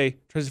Wednesday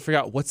tries to figure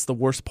out what's the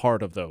worst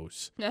part of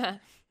those? What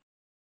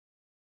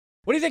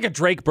do you think a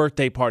Drake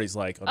birthday party's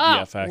like on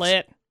VFX?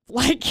 Lit.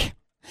 Like,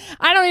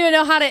 I don't even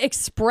know how to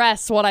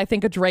express what I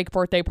think a Drake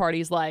birthday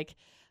party's like.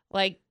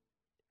 Like,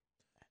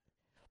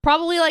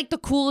 probably like the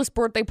coolest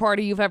birthday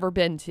party you've ever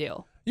been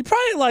to. You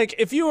probably like,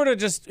 if you were to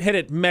just hit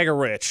it mega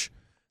rich,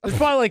 there's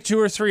probably like 2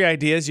 or 3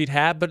 ideas you'd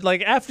have, but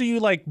like after you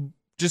like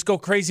just go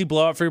crazy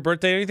blowout for your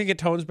birthday, do you think it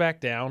tones back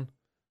down?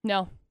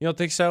 No. You don't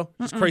think so?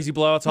 Just crazy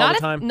blowouts all the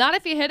time? Not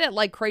if you hit it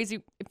like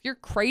crazy. If you're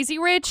crazy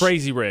rich.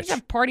 Crazy rich. You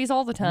have parties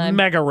all the time.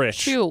 Mega rich.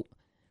 Shoot.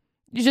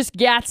 You just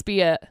Gatsby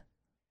it.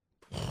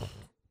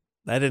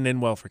 That didn't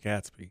end well for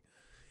Gatsby.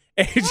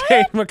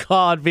 AJ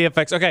McCall at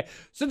VFX. Okay,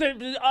 so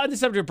on the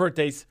subject of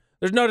birthdays,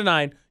 there's no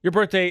denying your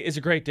birthday is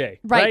a great day,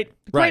 right?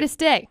 The greatest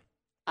day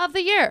of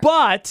the year.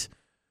 But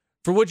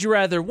for Would You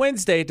Rather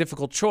Wednesday, a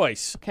difficult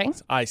choice. Okay.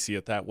 I see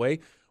it that way.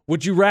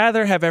 Would you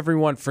rather have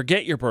everyone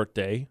forget your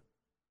birthday,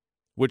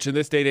 which in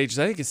this day and age,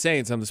 I think is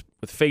saying something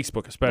with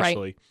Facebook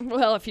especially. Right.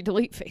 Well, if you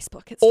delete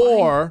Facebook, it's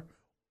fine.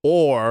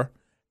 Or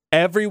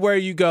everywhere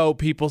you go,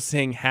 people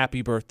sing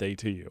happy birthday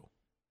to you.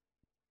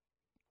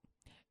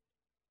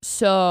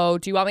 So,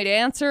 do you want me to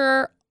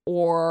answer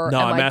or No,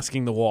 I'm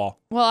asking the wall.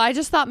 Well, I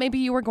just thought maybe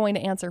you were going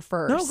to answer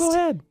first. No, go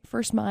ahead.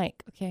 First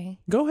mic, okay.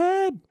 Go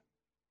ahead.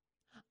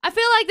 I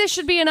feel like this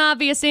should be an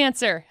obvious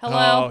answer.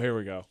 Hello. Oh, here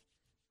we go.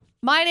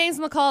 My name's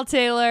McCall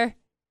Taylor,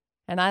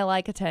 and I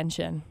like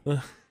attention.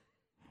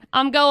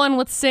 I'm going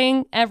with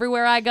sing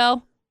everywhere I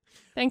go.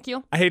 Thank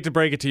you. I hate to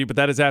break it to you, but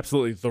that is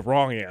absolutely the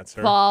wrong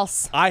answer.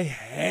 False. I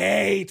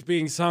hate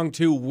being sung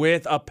to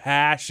with a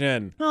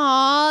passion.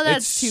 Aw,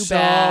 that's too so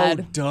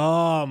bad.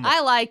 Dumb.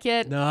 I like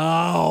it.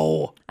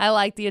 No. I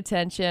like the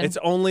attention. It's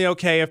only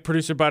okay if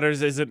Producer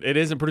Butters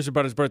isn't Producer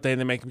Butters' birthday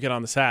and they make him get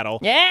on the saddle.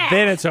 Yeah.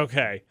 Then it's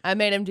okay. I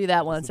made him do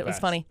that once. It was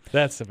funny.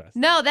 That's the best.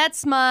 No,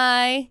 that's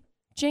my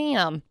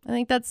jam. I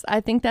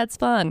think that's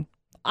fun.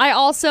 I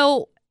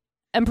also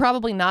am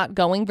probably not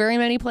going very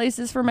many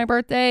places for my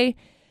birthday.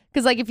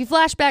 Because, like, if you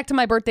flash back to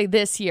my birthday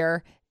this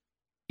year,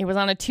 it was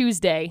on a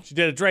Tuesday. She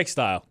did a Drake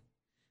style.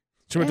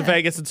 She went to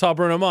Vegas and saw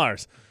Bruno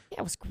Mars. Yeah,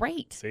 it was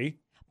great. See?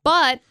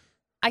 But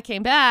I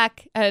came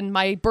back, and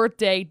my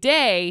birthday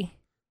day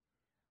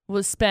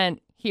was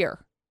spent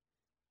here.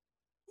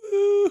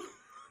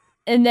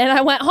 And then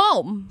I went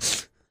home.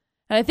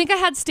 And I think I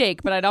had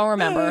steak, but I don't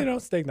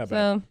remember. Steak not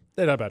bad.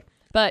 They're not bad.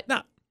 But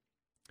no.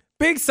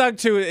 Big sug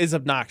to it is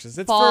obnoxious.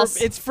 It's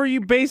false. It's for you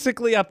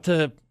basically up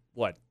to,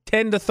 what,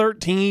 10 to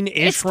 13-ish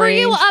It's for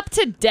you up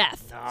to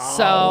death.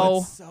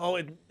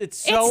 It's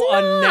so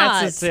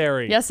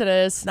unnecessary. Yes, it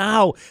is.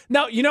 No,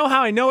 you know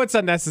how I know it's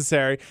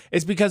unnecessary?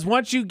 It's because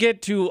once you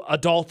get to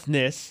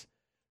adultness,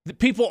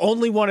 people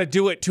only want to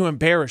do it to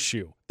embarrass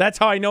you. That's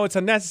how I know it's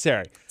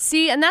unnecessary.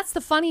 See, and that's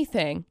the funny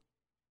thing.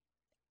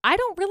 I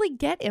don't really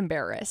get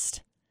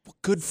embarrassed. Well,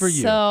 good for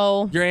you.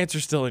 So your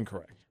answer's still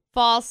incorrect.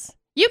 False.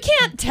 You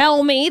can't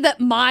tell me that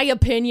my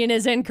opinion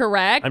is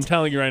incorrect. I'm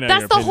telling you right now.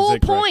 That's the whole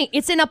point.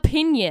 It's an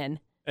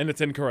opinion. And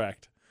it's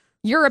incorrect.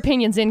 Your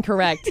opinion's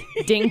incorrect.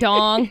 Ding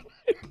dong.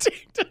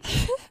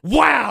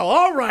 Wow.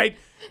 All right.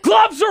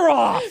 Gloves are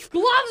off.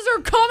 Gloves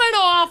are coming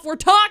off. We're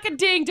talking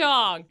ding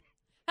dong.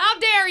 How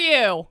dare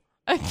you?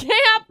 I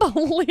can't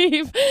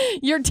believe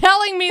you're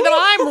telling me that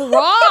I'm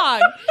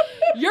wrong.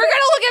 You're going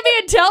to look at me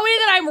and tell me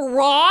that I'm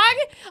wrong?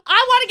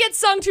 I want to get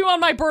sung to on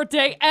my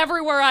birthday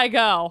everywhere I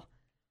go.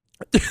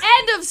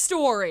 End of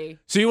story.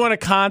 So you want a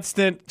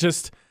constant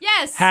just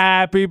yes,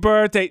 happy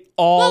birthday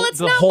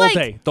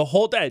the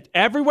whole day.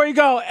 Everywhere you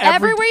go,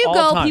 everywhere you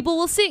go, people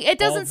will sing. It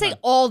doesn't say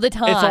all the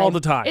time. It's all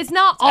the time. It's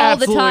not all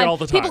the time. All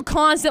the time. People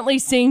constantly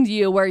sing to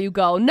you where you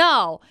go.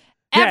 No.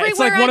 Yeah, everywhere it's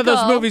like one of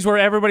those movies where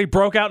everybody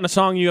broke out in a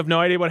song and you have no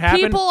idea what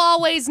happened. People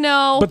always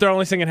know. But they're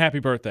only singing happy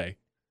birthday.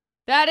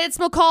 That it's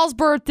McCall's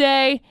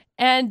birthday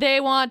and they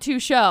want to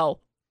show.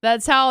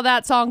 That's how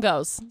that song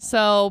goes.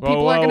 So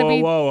people are going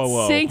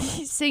to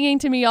be singing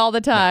to me all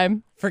the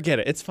time. Forget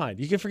it. It's fine.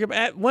 You can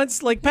forget.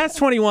 Once, like, past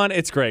 21,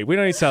 it's great. We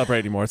don't need to celebrate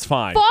anymore. It's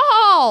fine.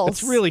 False.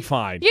 It's really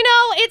fine. You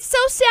know, it's so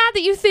sad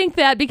that you think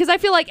that because I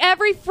feel like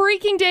every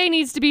freaking day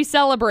needs to be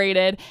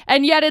celebrated.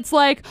 And yet it's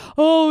like,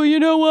 oh, you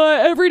know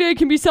what? Every day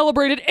can be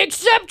celebrated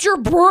except your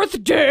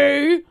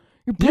birthday.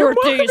 Your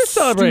birthday is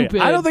stupid.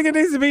 I don't think it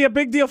needs to be a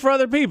big deal for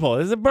other people.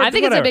 It's a birthday, I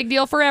think it's a big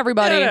deal for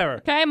everybody. Whatever.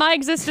 Okay, my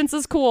existence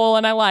is cool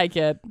and I like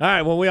it. All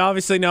right, well, we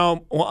obviously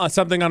know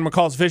something on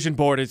McCall's vision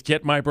board is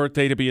get my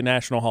birthday to be a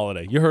national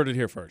holiday. You heard it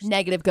here first.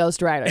 Negative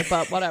Ghost Rider,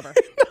 but whatever.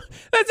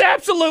 That's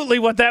absolutely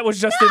what that was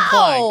just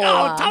implying.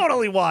 Oh, it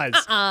totally was.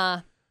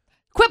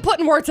 Quit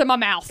putting words in my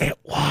mouth. It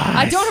was.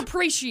 I don't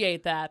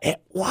appreciate that.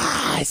 It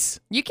was.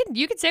 You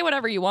can say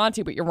whatever you want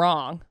to, but you're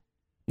wrong.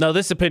 No,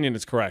 this opinion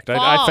is correct.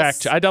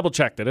 I double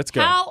checked it. It's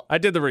good. I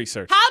did the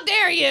research. How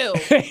dare you?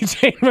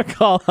 AJ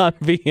McCall on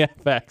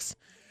VFX.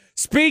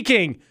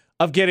 Speaking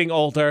of getting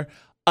older,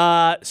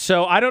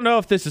 So I don't know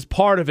if this is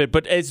part of it,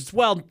 but it's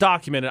well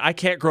documented. I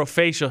can't grow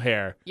facial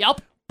hair.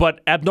 Yep.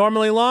 But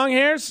abnormally long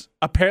hairs,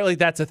 apparently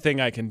that's a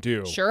thing I can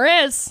do. Sure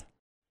is.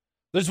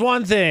 There's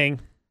one thing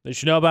that you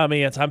should know about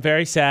me. I'm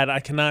very sad. I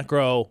cannot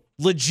grow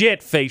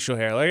legit facial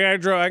hair. Like I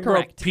can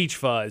grow peach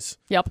fuzz.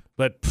 Yep.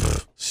 But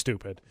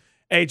stupid.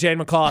 AJ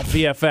and McCall at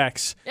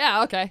VFX.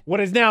 Yeah, okay. What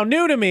is now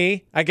new to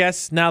me, I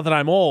guess now that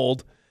I'm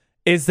old,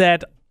 is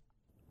that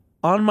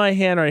on my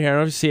hand right here, I don't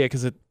know if you see it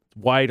because it's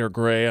white or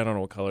gray. I don't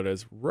know what color it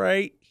is.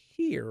 Right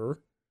here.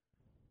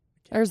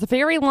 There's a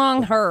very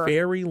long hair.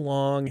 Very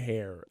long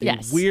hair.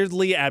 Yes.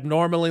 Weirdly,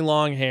 abnormally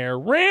long hair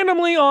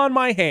randomly on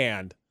my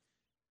hand.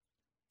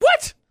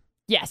 What?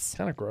 Yes.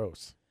 Kind of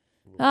gross.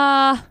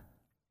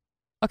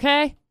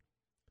 Okay.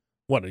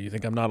 What, do you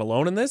think I'm not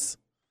alone in this?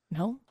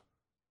 No.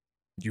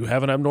 You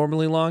have an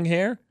abnormally long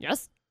hair?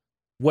 Yes.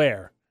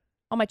 Where?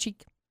 On my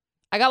cheek.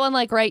 I got one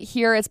like right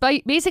here. It's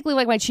basically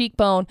like my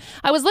cheekbone.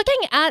 I was looking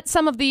at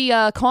some of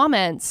the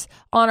comments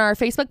on our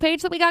Facebook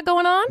page that we got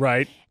going on.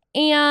 Right.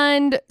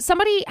 And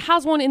somebody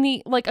has one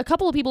a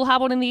couple of people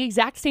have one in the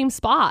exact same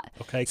spot.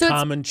 Okay, so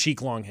common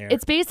cheek long hair.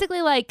 It's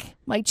basically like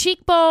my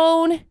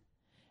cheekbone,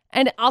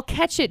 and I'll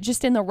catch it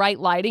just in the right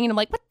lighting, and I'm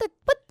like, what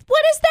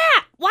is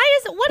that?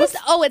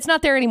 Oh, it's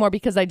not there anymore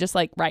because I just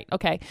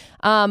okay.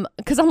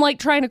 Because I'm like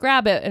trying to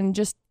grab it, and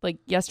just like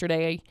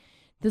yesterday, I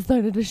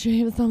decided to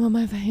shave some of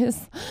my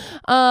face.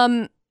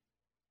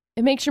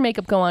 It makes your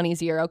makeup go on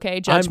easier,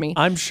 okay? Judge me.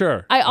 I'm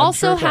sure. I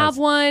also sure have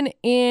one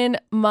in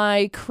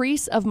my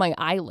crease of my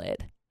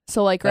eyelid.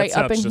 So right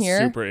up in here.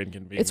 Super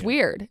inconvenient. It's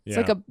weird. It's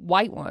like a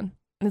white one.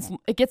 And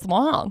it gets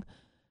long.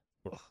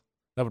 Ugh,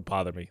 that would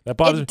bother me. That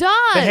bothers me. It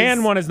does. The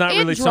hand one is not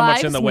really so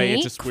much in the way.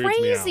 It just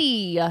weirds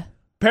me out.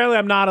 Apparently,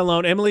 I'm not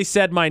alone. Emily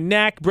said my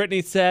neck.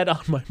 Brittany said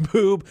on my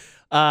boob.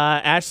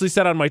 Ashley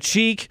said on my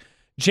cheek.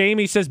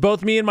 Jamie says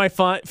both me and my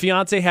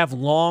fiance have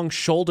long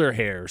shoulder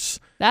hairs.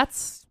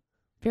 That's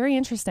very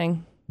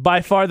interesting.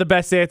 By far the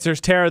best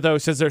answers. Tara, though,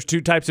 says there's two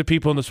types of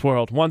people in this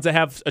world. Ones that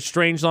have a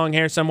strange long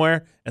hair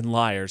somewhere, and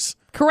liars.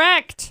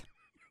 Correct.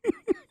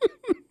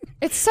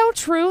 It's so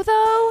true,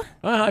 though.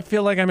 I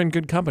feel like I'm in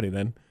good company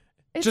then.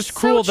 It's just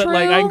cruel so that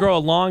I can grow a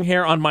long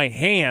hair on my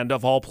hand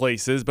of all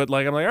places, but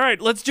I'm like, all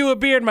right, let's do a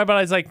beard. My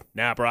body's like,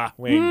 nah, brah,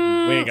 we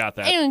ain't got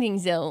that. I don't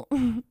think so.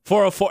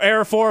 404,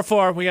 error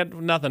 404. We got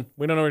nothing.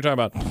 We don't know what you're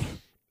talking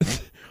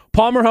about.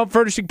 Palmer Home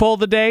Furnishing poll of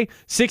the day.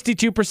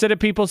 62% of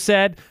people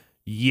said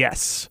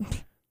yes.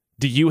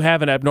 Do you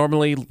have an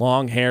abnormally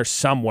long hair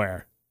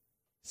somewhere?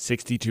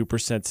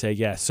 62% say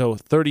yes. So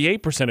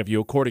 38% of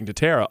you, according to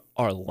Tara,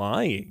 are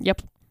lying.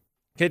 Yep.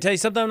 Can I tell you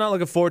something I'm not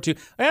looking forward to?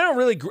 I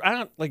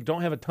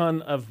don't have a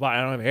ton of,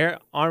 I don't have hair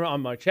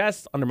on my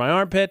chest, under my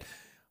armpit.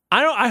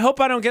 I hope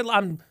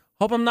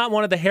I'm not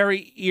one of the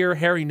hairy ear,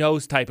 hairy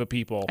nose type of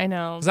people. I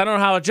know. Because I don't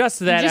know how to adjust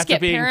to that you just after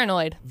get being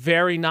paranoid.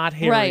 Very not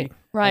hairy.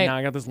 Right. And now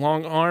I got this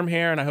long arm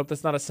hair, and I hope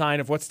that's not a sign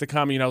of what's to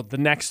come, the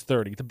next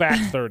 30, the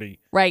back 30.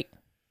 Right.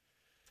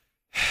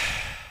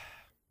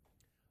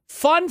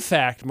 Fun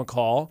fact,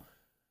 McCall,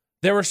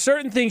 there were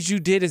certain things you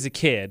did as a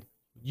kid,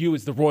 you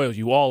as the royal,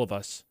 you, all of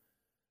us,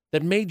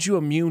 that made you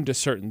immune to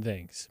certain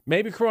things.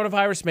 Maybe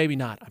coronavirus, maybe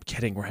not. I'm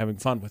kidding. We're having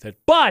fun with it.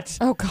 But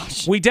oh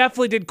gosh, we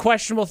definitely did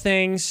questionable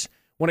things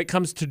when it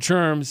comes to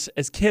germs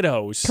as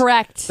kiddos.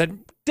 Correct. That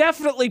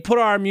definitely put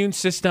our immune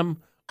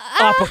system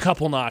up a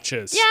couple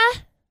notches.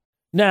 Yeah.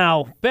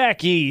 Now,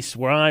 back east,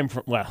 where I'm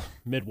from,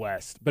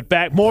 Midwest, but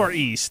back more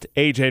east,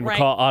 AJ and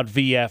McCall on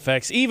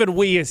VFX, even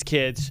we as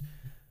kids,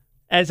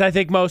 as I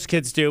think most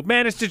kids do,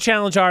 managed to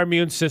challenge our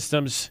immune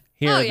systems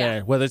here and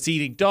there, whether it's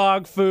eating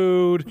dog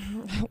food,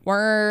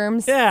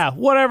 worms. Yeah,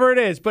 whatever it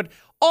is. But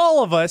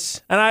all of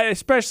us, and I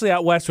especially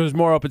out west where there's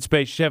more open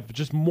space, you have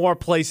just more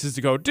places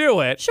to go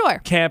do it. Sure.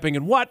 Camping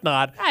and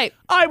whatnot. Right.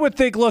 I would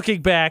think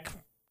looking back,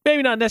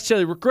 maybe not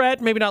necessarily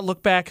regret, maybe not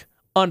look back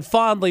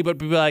unfondly, but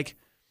be like,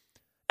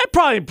 I'd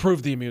probably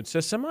improve the immune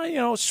system.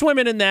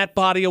 Swimming in that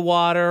body of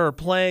water or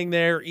playing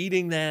there,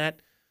 eating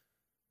that.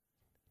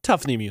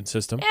 Toughen the immune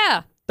system.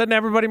 Yeah. Doesn't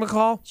everybody,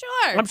 McCall?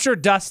 Sure. I'm sure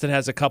Dustin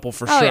has a couple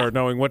for sure,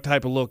 knowing what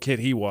type of little kid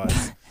he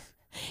was.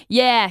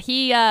 Yeah,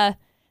 he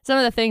some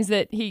of the things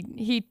that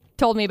he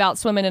told me about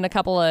swimming in a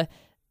couple of,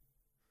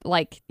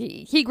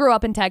 he grew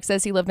up in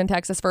Texas. He lived in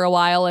Texas for a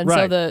while, and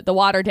so the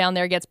water down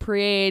there gets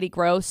pretty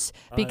gross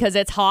because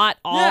it's hot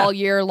all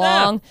year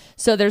long. Yeah.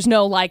 So there's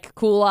no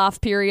cool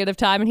off period of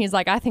time. And he's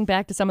like, I think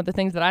back to some of the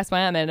things that I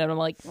swam in, and I'm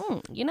like,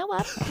 you know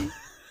what?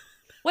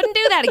 Wouldn't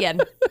do that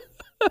again.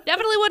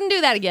 Definitely wouldn't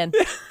do that again.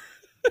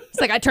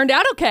 It's like, I turned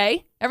out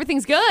okay.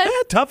 Everything's good.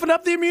 Yeah, toughen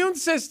up the immune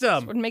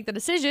system. Wouldn't make the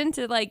decision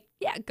to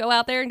go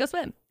out there and go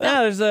swim.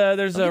 No. Yeah,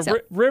 there's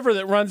a river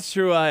that runs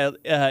through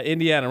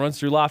Indiana, runs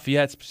through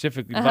Lafayette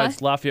specifically,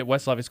 divides Lafayette,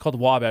 West Lafayette. It's called the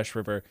Wabash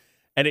River.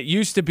 And it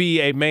used to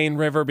be a main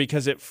river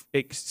because it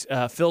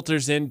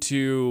filters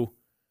into,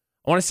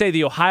 I want to say,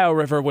 the Ohio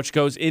River, which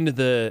goes into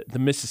the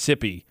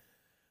Mississippi.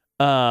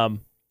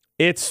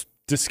 It's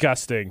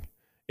disgusting.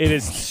 It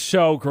is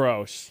so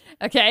gross.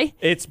 Okay.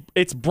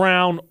 It's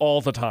brown all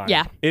the time.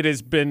 Yeah. It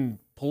has been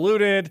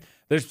polluted.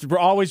 There's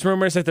always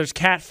rumors that there's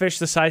catfish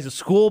the size of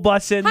school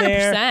bus in 100%.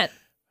 there.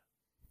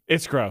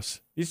 It's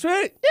gross. You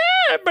swear? Yeah,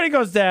 everybody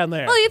goes down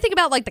there. Well, you think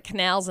about like the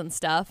canals and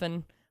stuff,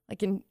 and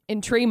like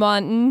in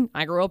Tremont.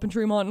 I grew up in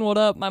Tremont. What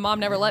up? My mom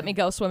never let me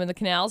go swim in the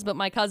canals, but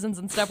my cousins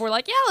and stuff were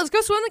like, "Yeah, let's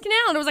go swim in the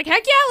canal." And I was like,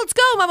 "Heck yeah, let's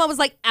go." My mom was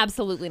like,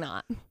 "Absolutely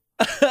not."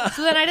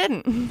 So then I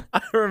didn't.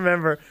 I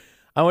remember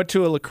I went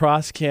to a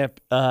lacrosse camp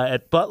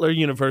at Butler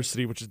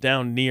University, which is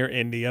down near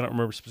Indy. I don't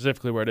remember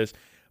specifically where it is,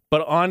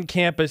 but on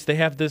campus they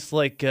have this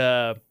like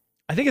I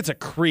think it's a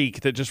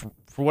creek that just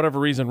for whatever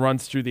reason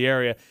runs through the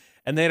area.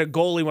 And they had a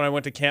goalie when I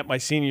went to camp my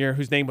senior year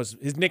his nickname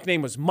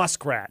was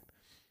Muskrat.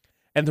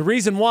 And the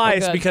reason why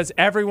is because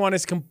everyone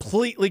is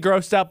completely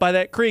grossed out by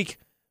that creek,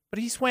 but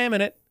he swam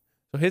in it.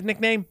 So his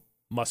nickname,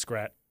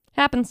 Muskrat.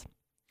 Happens.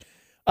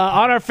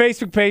 On our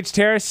Facebook page,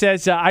 Tara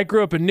says, I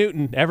grew up in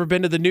Newton. Ever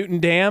been to the Newton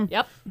Dam?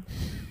 Yep.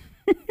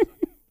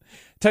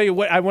 Tell you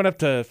what, I went up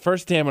to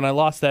First Dam and I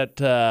lost that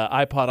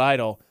iPod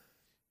Idol.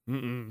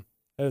 It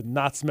did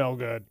not smell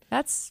good.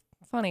 That's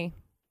funny.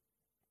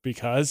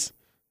 Because?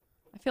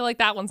 I feel like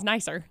that one's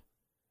nicer.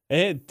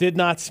 It did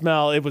not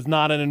smell. It was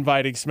not an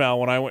inviting smell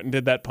when I went and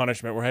did that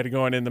punishment where I had to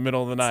go in the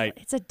middle of the night.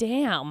 It's a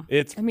dam.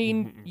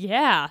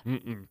 Yeah.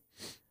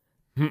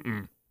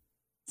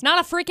 It's not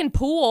a freaking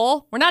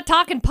pool. We're not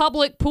talking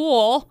public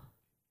pool.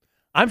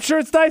 I'm sure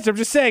it's nice. I'm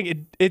just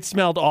saying it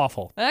smelled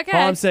awful. Okay.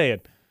 All I'm saying.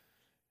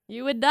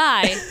 You would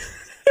die.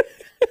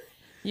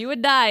 You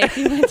would die if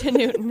you went to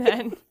Newton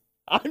then.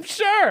 I'm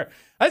sure.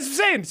 I was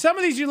saying, some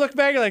of these you look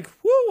back, you're like,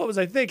 whoo, what was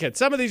I thinking?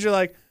 Some of these you're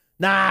like,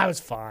 nah, it was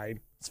fine.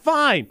 It's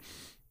fine.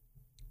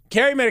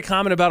 Carrie made a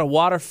comment about a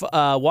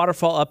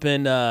waterfall up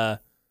in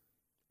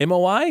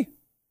MOI.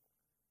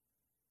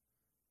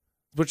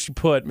 What she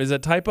put? Is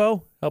that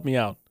typo? Help me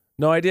out.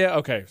 No idea?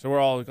 Okay, so we're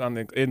all on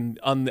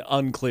the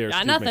unclear.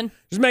 Got nothing.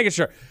 Just making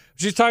sure.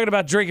 She's talking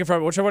about drinking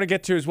from it, which I want to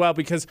get to as well,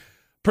 because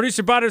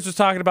producer Butters was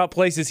talking about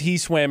places he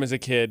swam as a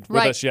kid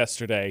with us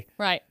yesterday.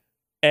 Right.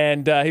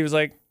 And he was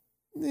like,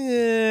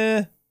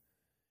 eh.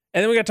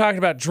 And then we got talking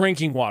about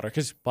drinking water,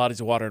 because bodies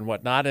of water and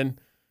whatnot, and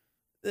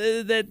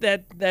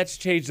that's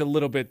changed a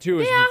little bit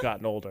too as we've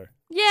gotten older.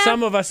 Yeah.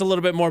 Some of us a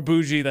little bit more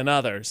bougie than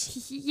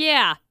others.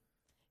 Yeah.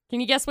 Can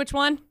you guess which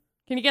one?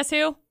 Can you guess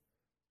who?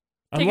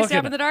 Take a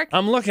stab in the dark?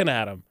 I'm looking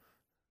at him.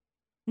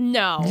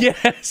 No.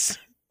 Yes.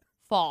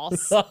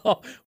 False.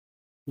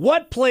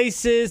 What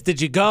places did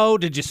you go,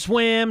 did you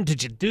swim,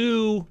 did you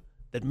do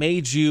that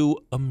made you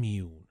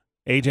immune?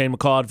 AJ and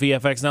McCall at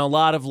VFX. Now, a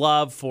lot of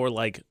love for,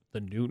 like, the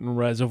Newton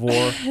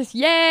Reservoir.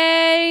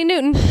 Yay,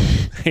 Newton.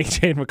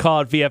 AJ and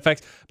McCall at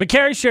VFX. But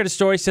Carrie shared a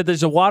story, said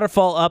there's a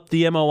waterfall up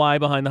the MOI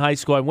behind the high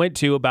school I went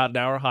to, about an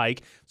hour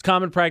hike. It's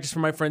common practice for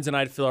my friends and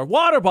I to fill our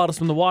water bottles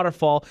from the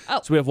waterfall,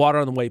 so we have water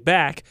on the way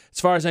back. As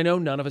far as I know,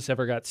 none of us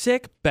ever got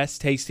sick.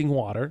 Best tasting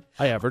water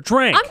I ever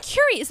drank. I'm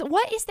curious,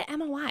 what is the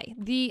MOI?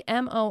 The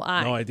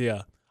MOI. No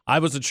idea. I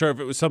wasn't sure if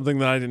it was something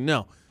that I didn't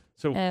know.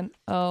 So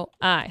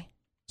MOI.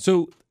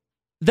 So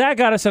that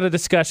got us at a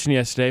discussion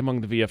yesterday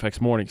among the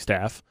VFX morning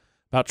staff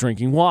about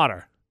drinking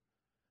water.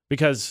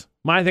 Because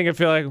my thing, I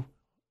feel like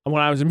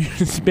when I was immune,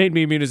 made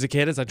me immune as a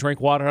kid, is I drank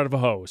water out of a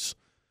hose.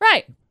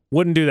 Right.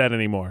 Wouldn't do that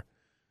anymore.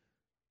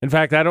 In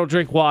fact, I don't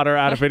drink water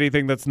out of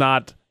anything that's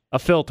not a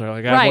filter.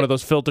 Like I have one of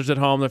those filters at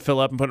home that fill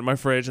up and put it in my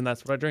fridge, and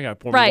that's what I drink. I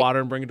pour my water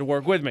and bring it to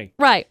work with me.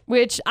 Right,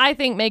 which I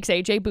think makes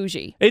AJ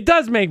bougie. It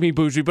does make me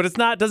bougie, but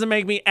doesn't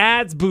make me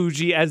as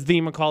bougie as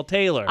the McCall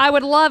Taylor. I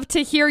would love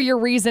to hear your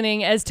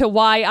reasoning as to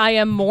why I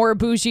am more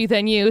bougie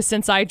than you,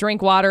 since I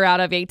drink water out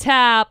of a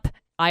tap.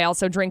 I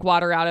also drink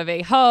water out of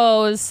a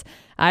hose.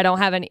 I don't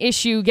have an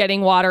issue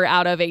getting water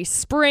out of a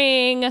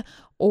spring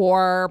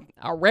or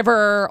a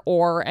river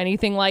or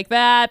anything like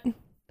that.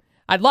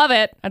 I'd love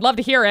it. I'd love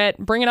to hear it.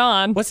 Bring it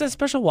on. What's that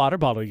special water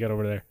bottle you got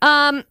over there?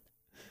 I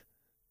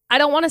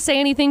don't want to say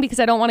anything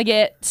because I don't want to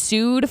get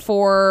sued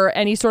for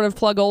any sort of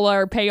plugola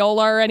or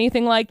payola or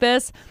anything like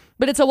this.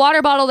 But it's a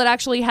water bottle that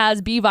actually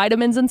has B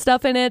vitamins and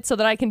stuff in it so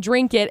that I can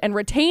drink it and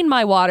retain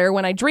my water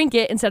when I drink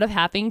it instead of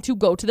having to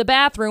go to the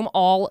bathroom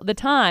all the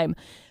time.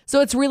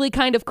 So it's really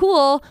kind of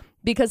cool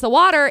because the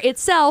water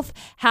itself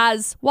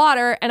has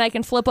water and I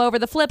can flip over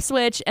the flip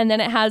switch and then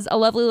it has a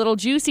lovely little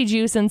juicy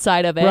juice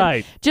inside of it.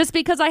 Right. Just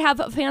because I have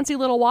a fancy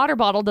little water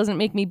bottle doesn't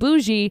make me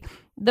bougie.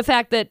 The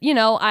fact that,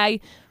 I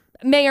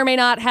may or may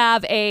not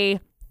have a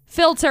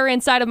filter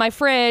inside of my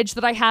fridge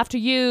that I have to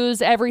use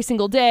every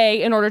single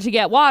day in order to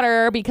get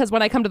water, because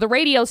when I come to the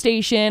radio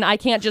station, I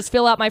can't just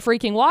fill out my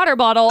freaking water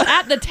bottle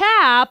at the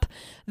tap.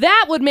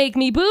 That would make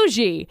me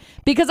bougie,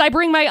 because I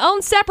bring my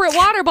own separate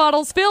water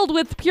bottles filled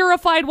with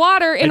purified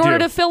water in order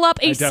to fill up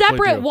a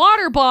separate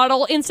water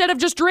bottle instead of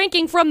just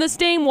drinking from the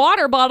same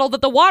water bottle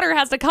that the water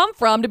has to come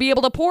from to be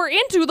able to pour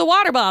into the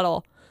water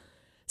bottle.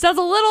 Sounds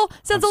a little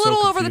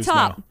over the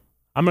top. Now.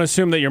 I'm going to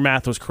assume that your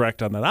math was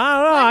correct on that.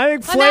 I don't know. I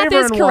think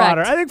flavor and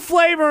water. I think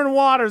flavor and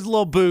water is a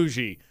little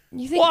bougie.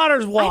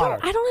 Water's water.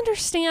 I don't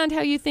understand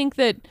how you think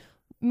that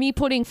me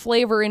putting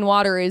flavor in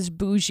water is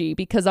bougie,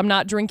 because I'm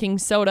not drinking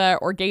soda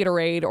or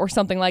Gatorade or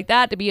something like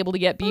that to be able to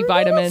get B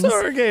vitamins.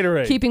 Soda or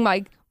Gatorade. Keeping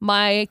my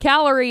my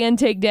calorie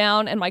intake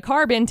down and my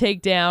carb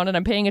intake down, and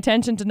I'm paying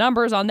attention to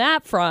numbers on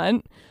that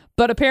front.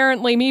 But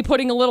apparently me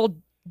putting a little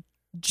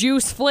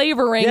juice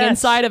flavoring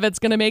inside of it's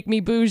going to make me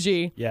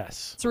bougie.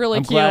 Yes. It's really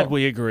I'm cute. glad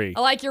we agree. I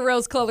like your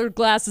rose-colored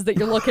glasses that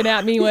you're looking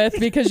at me with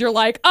because you're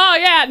like, oh,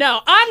 yeah, no,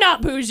 I'm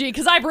not bougie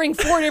because I bring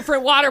 4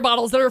 different water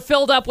bottles that are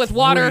filled up with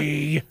water.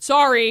 3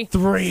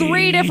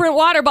 different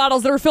water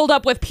bottles that are filled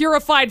up with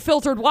purified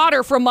filtered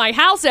water from my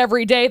house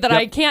every day that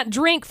I can't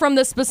drink from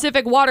the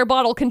specific water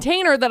bottle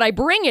container that I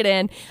bring it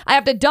in. I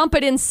have to dump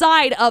it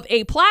inside of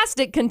a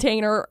plastic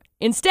container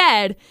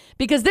instead,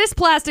 because this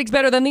plastic's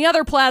better than the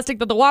other plastic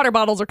that the water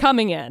bottles are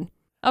coming in.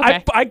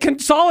 Okay. I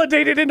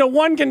consolidated into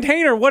one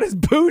container. What is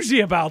bougie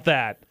about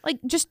that? Like,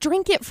 just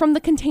drink it from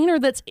the container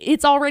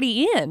it's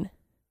already in.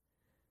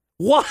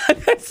 What?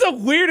 That's the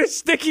weirdest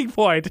sticking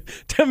point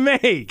to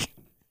make.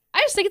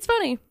 I just think it's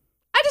funny.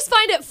 I just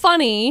find it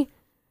funny.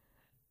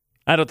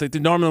 I don't think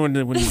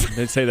normally when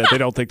they say that, they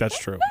don't think that's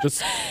true.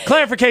 Just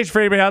clarification for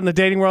anybody out in the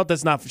dating world,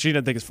 she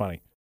didn't think it's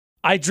funny.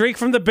 I drink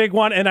from the big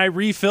one and I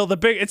refill the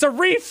big. It's a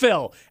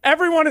refill.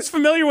 Everyone is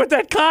familiar with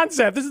that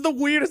concept. This is the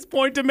weirdest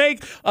point to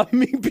make of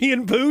me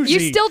being bougie. You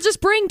still just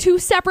bring 2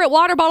 separate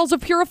water bottles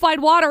of purified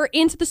water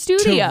into the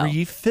studio. To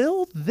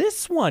refill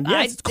this one.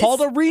 Yes, it's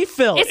called a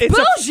refill. It's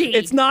bougie.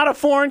 It's not a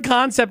foreign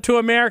concept to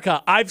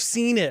America. I've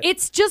seen it.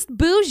 It's just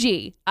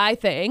bougie, I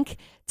think,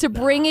 to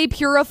bring a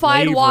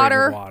purified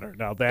water.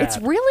 Now that it's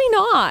really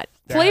not.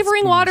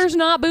 Flavoring water's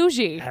not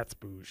bougie. That's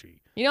bougie.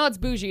 You know what's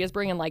bougie is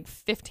bringing like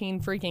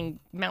 15 freaking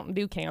Mountain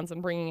Dew cans and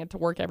bringing it to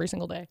work every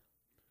single day.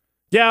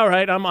 Yeah, all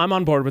right. I'm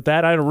on board with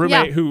that. I had a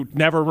roommate who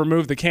never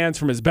removed the cans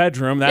from his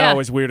bedroom. That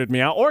always weirded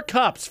me out. Or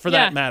cups, for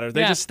that matter.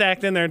 They just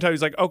stacked in there until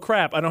he's like, oh,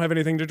 crap, I don't have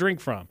anything to drink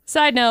from.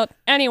 Side note,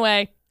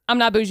 anyway, I'm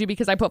not bougie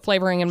because I put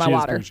flavoring in my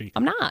water. Bougie.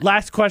 I'm not.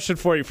 Last question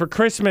for you. For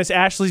Christmas,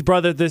 Ashley's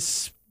brother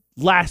this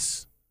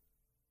last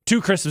 2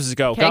 Christmases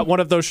ago got one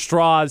of those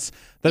straws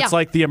that's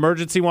like the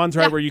emergency ones,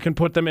 right, where you can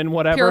put them in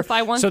whatever.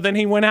 Purify one. So then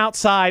he went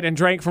outside and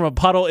drank from a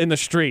puddle in the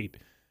street.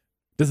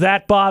 Does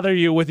that bother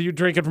you with you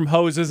drinking from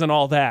hoses and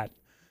all that?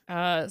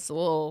 It's a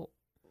little...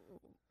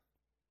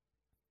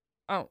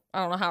 I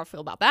don't know how I feel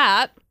about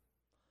that.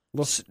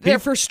 Well, they're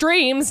for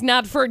streams,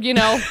 not for,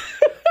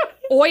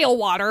 oil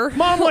water.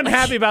 Mom wasn't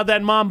happy about that,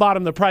 and Mom bought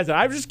him the present.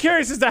 I'm just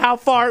curious as to how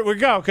far it would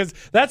go, because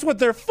that's what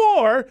they're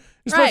for.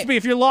 It's supposed to be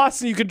if you're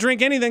lost and you could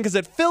drink anything because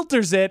it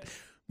filters it.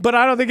 But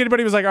I don't think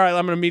anybody was like, all right,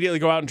 I'm going to immediately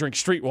go out and drink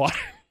street water.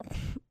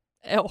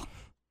 Ew.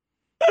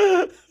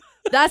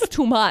 That's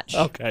too much.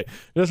 Okay.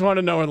 Just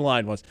wanted to know where the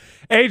line was.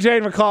 AJ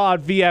and McCall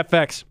on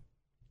VFX.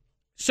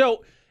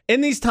 So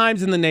in these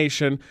times in the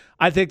nation,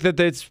 I think that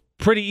it's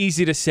pretty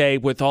easy to say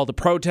with all the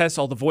protests,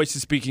 all the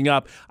voices speaking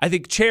up, I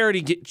think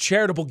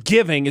charitable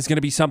giving is going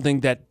to be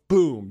something that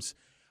booms.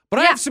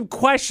 But I have some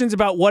questions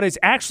about what is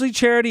actually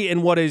charity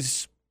and what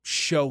is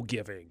show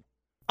giving.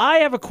 I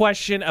have a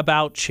question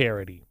about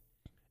charity.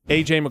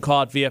 AJ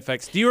McCall at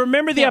VFX. Do you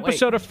remember the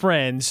episode of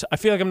Friends? I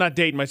feel like I'm not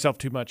dating myself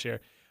too much here.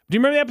 Do you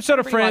remember the episode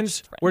of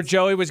Friends where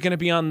Joey was going to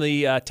be on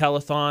the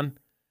telethon?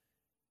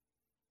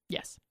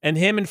 Yes. And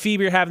him and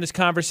Phoebe are having this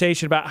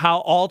conversation about how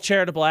all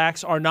charitable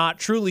acts are not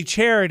truly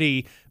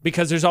charity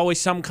because there's always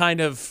some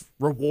kind of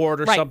reward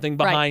or something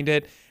behind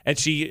it. And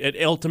she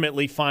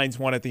ultimately finds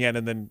one at the end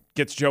and then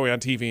gets Joey on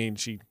TV and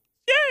she,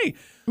 yay!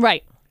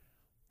 Right.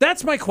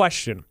 That's my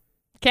question.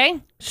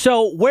 Okay.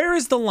 So where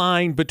is the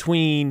line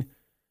between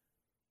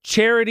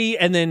charity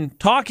and then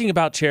talking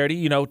about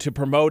charity, to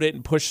promote it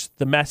and push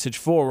the message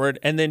forward,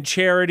 and then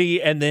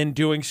charity and then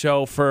doing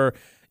so for,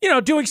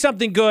 doing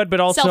something good,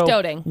 but also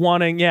self-doting,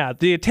 wanting,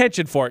 the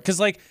attention for it.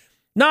 Because,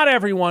 not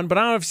everyone, but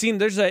I don't know if I've seen,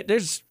 there's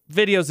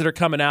videos that are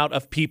coming out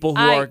of people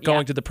who are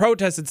going to the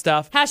protests and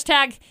stuff.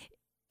 Hashtag,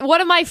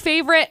 one of my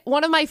favorite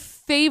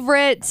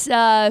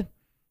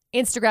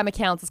Instagram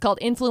accounts is called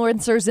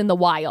Influencers in the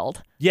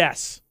Wild.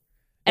 Yes.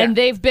 And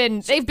they've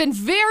been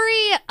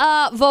very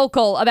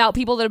vocal about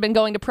people that have been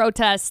going to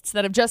protests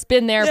that have just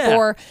been there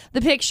for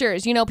the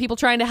pictures. People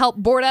trying to help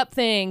board up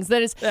things.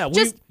 That is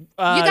you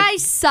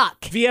guys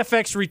suck.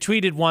 VFX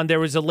retweeted one.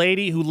 There was a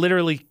lady who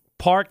literally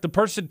parked. The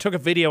person took a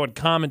video and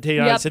commented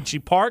on it. Said she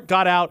parked,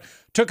 got out,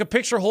 took a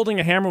picture holding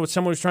a hammer with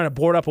someone who was trying to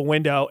board up a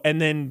window,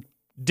 and then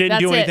didn't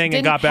do anything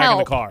and got back in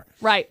the car.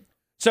 Right.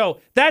 So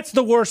that's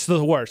the worst of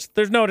the worst.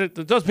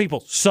 Those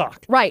people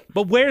suck. Right.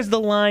 But where's the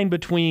line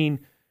between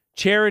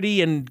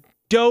charity and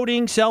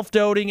doting,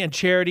 self-doting, and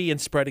charity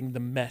and spreading the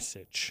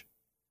message?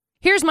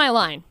 Here's my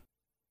line.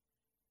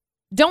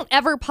 Don't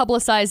ever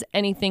publicize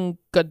anything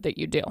good that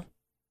you do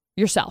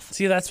yourself.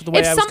 See, that's the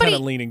way I was kind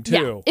of leaning too.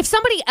 Yeah, if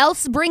somebody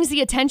else brings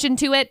the attention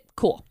to it,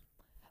 cool.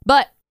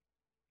 But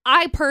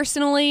I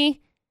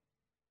personally,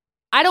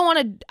 I don't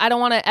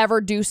want to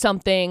ever do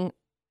something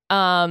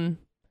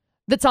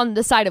that's on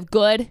the side of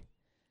good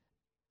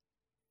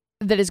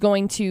that is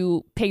going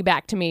to pay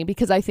back to me,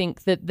 because I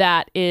think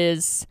that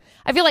is,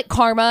 I feel like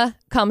karma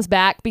comes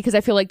back, because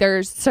I feel like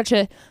there's such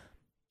a,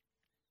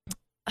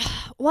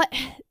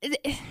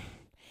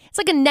 it's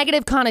like a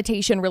negative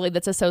connotation really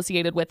that's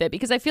associated with it,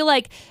 because I feel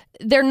like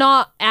they're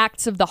not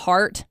acts of the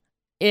heart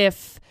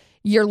if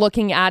you're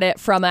looking at it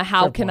from a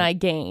how Fair can point. I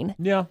gain?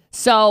 Yeah.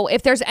 So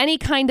if there's any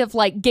kind of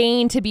like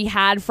gain to be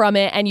had from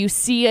it and you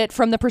see it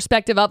from the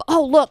perspective of,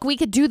 oh, look, we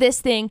could do this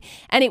thing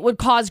and it would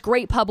cause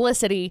great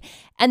publicity,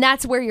 and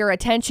that's where your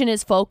attention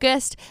is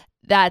focused,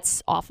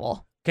 that's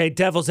awful. Okay,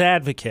 devil's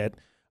advocate.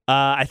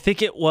 I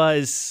think I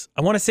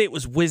want to say it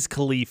was Wiz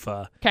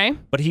Khalifa. Okay.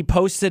 But he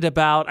posted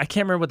about, I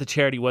can't remember what the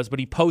charity was, but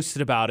he posted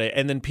about it.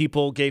 And then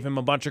people gave him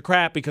a bunch of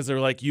crap because they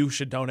were like, you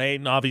should donate.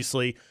 And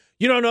obviously,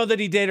 you don't know that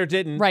he did or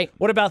didn't. Right.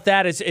 What about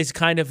that is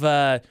kind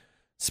of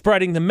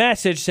spreading the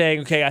message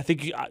saying, okay, I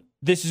think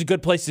this is a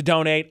good place to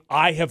donate.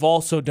 I have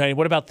also donated.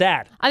 What about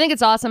that? I think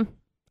it's awesome.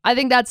 I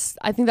think that's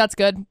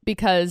good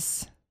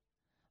because,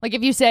 like,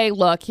 if you say,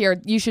 look,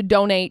 here, you should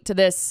donate to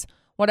this,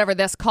 whatever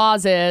this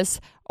cause is,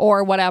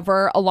 or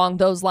whatever along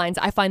those lines.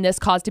 I find this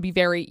cause to be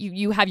very,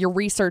 you have your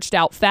researched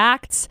out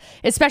facts,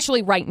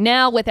 especially right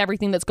now with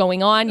everything that's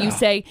going on. You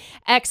say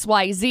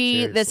XYZ,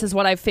 Seriously. this is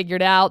what I've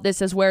figured out.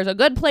 This is where's a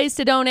good place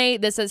to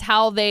donate. This is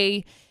how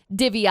they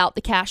divvy out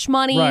the cash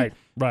money.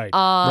 Right.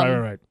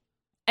 And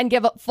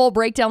give a full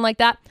breakdown like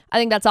that. I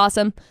think that's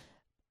awesome.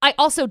 I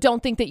also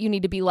don't think that you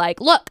need to be like,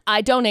 look,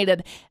 I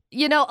donated.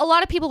 You know, a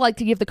lot of people like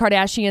to give the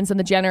Kardashians and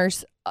the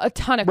Jenners a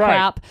ton of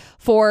crap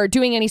for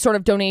doing any sort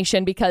of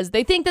donation because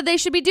they think that they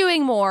should be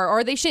doing more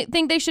or they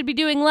think they should be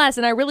doing less.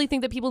 And I really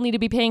think that people need to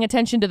be paying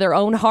attention to their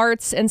own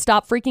hearts and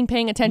stop freaking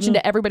paying attention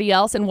to everybody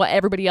else and what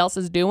everybody else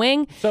is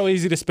doing. So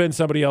easy to spend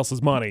somebody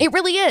else's money. It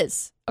really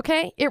is.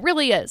 Okay? It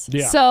really is.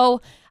 Yeah.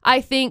 So I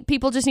think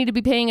people just need to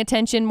be paying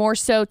attention more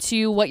so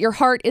to what your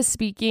heart is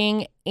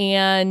speaking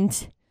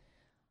and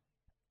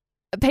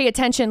pay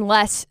attention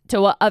less to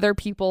what other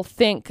people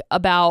think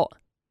about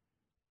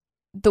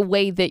the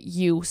way that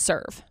you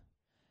serve,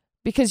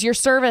 because your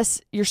service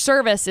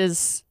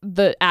is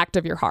the act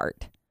of your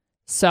heart.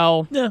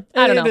 So Yeah. At I the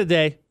don't end know. of the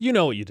day, you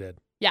know what you did.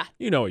 Yeah.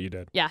 You know what you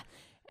did. Yeah.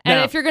 And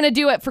Now- if you're going to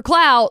do it for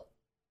clout,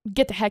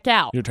 get the heck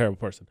out. You're a terrible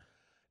person.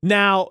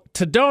 Now,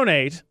 to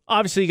donate,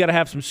 obviously you got to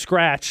have some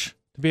scratch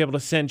to be able to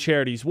send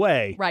charities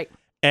way. Right.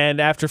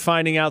 And after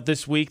finding out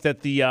this week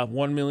that the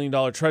 $1 million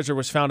treasure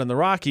was found in the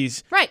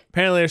Rockies, Right.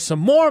 apparently there's some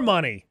more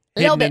money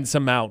Little hidden in bit.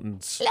 some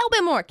mountains. A little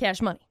bit more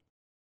cash money.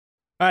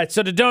 All right,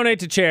 so to donate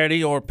to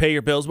charity or pay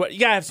your bills, you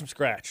got to have some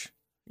scratch.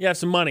 You have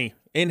some money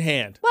in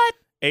hand. What?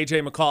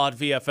 AJ McCall at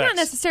VFX. Not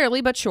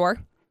necessarily, but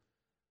sure.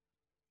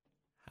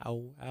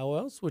 How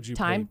else would you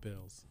Time. pay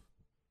bills?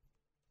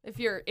 If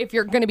you're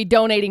going to be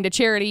donating to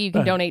charity, you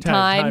can donate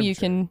time. You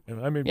can.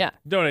 I mean, Yeah.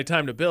 donate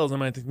time to bills. I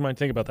might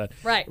think about that.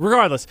 Right.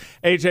 Regardless,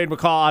 AJ and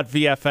McCall at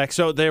VFX.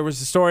 So there was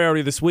a story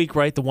already this week,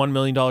 right? The $1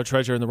 million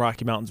treasure in the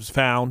Rocky Mountains was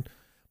found.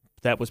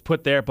 That was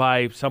put there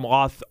by some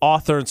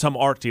author and some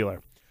art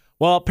dealer.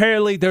 Well,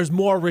 apparently there's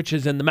more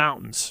riches in the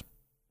mountains.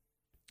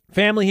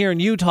 Family here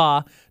in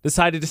Utah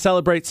decided to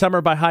celebrate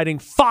summer by hiding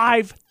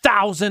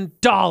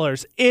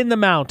 $5,000 in the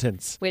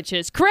mountains. Which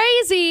is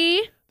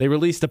crazy. They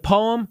released a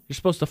poem. You're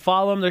supposed to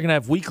follow them. They're going to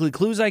have weekly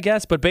clues, I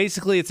guess. But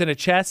basically, it's in a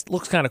chest.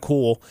 Looks kind of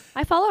cool.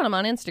 I followed him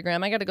on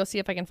Instagram. I got to go see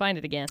if I can find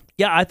it again.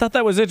 Yeah, I thought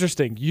that was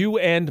interesting. You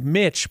and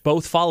Mitch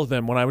both follow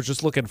them when I was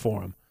just looking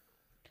for them.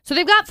 So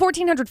they've got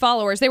 1,400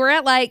 followers. They were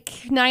at like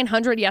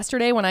 900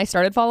 yesterday when I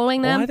started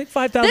following them. Well, I think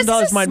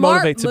 $5,000 might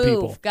motivate some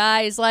people.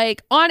 Guys.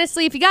 Like,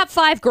 honestly, if you got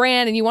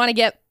 $5,000 and you want to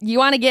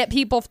get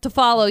people to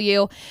follow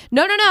you,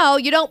 no,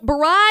 you don't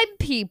bribe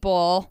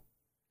people.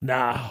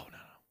 No.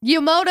 You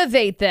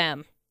motivate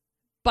them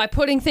by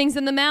putting things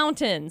in the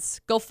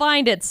mountains. Go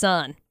find it,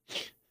 son.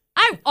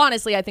 I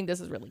think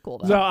this is really cool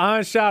though. So I'm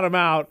going to shout them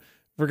out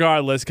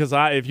regardless, because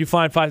if you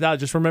find $5,000,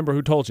 just remember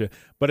who told you.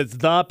 But it's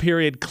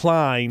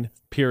 _Klein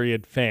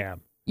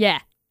fam. Yeah.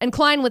 And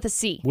Klein with a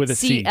C. With a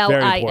C. Very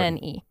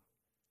important. CLINE.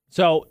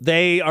 So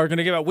they are going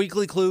to give out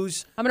weekly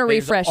clues. I'm going to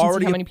refresh and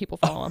see how many people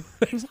follow them.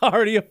 There's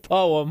already a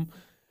poem.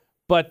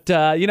 But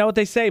you know what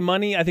they say?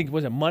 Money, I think,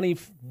 money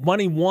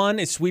won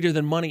is sweeter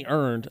than money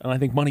earned. And I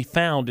think money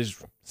found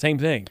is same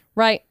thing.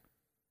 Right.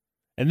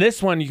 And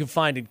this one you can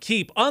find and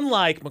keep.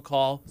 Unlike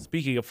McCall,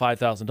 speaking of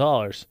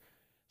 $5,000,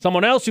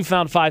 someone else who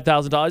found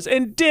 $5,000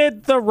 and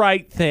did the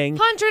right thing.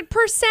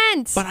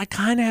 100%. But I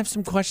kind of have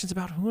some questions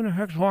about who in the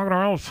heck's walking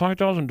around with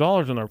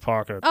 $5,000 in their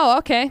pocket. Oh,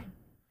 okay.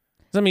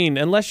 I mean,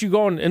 unless you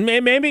go and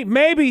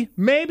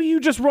maybe you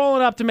just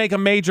rolling up to make a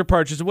major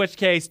purchase, in which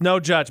case, no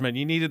judgment.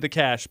 You needed the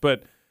cash,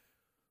 but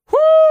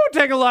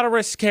take a lot of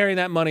risks carrying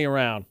that money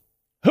around.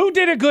 Who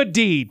did a good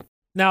deed?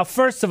 Now,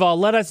 first of all,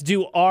 let us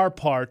do our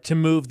part to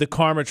move the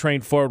karma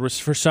train forward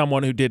for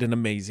someone who did an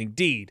amazing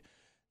deed.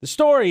 The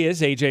story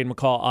is, AJ and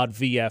McCall on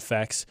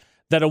VFX,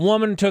 that a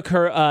woman took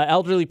her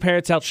elderly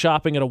parents out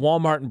shopping at a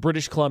Walmart in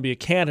British Columbia,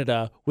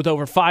 Canada, with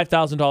over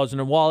 $5,000 in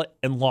her wallet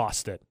and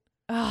lost it.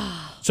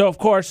 So, of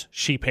course,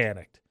 she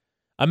panicked.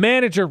 A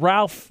manager,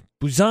 Ralph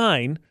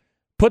Buzine,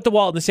 put the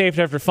wallet in the safe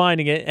after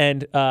finding it,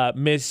 and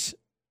Miss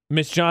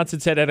Johnson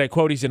said, and I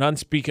quote, "He's an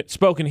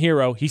unspoken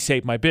hero. He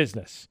saved my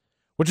business,"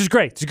 which is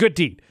great. It's a good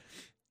deed.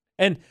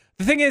 And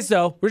the thing is,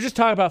 though, we're just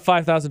talking about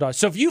 $5,000.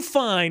 So if you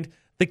find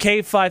the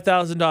cave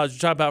 $5,000 you're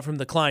talking about from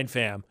the Klein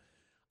fam,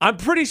 I'm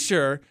pretty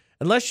sure,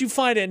 unless you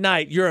find it at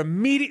night, you're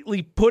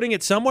immediately putting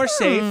it somewhere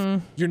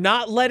safe. You're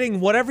not letting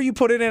whatever you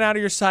put in and out of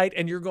your sight,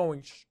 and you're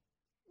going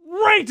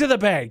right to the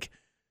bank.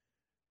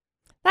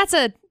 That's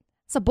a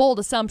bold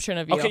assumption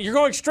of you. Okay, you're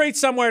going straight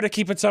somewhere to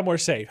keep it somewhere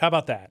safe. How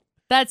about that?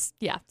 That's,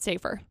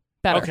 safer.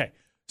 Better. Okay.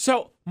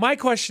 So my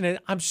question is,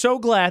 I'm so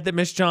glad that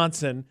Miss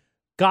Johnson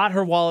got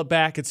her wallet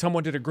back and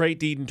someone did a great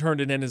deed and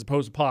turned it in as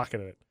opposed to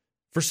pocketing it.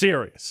 For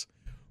serious.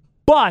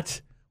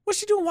 But what's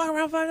she doing walking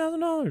around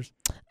 $5,000?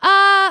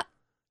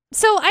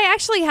 So I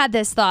actually had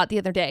this thought the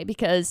other day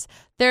because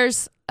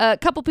there's a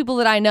couple people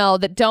that I know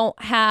that don't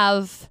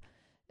have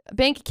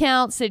bank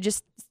accounts. They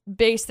just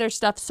base their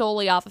stuff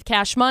solely off of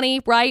cash money,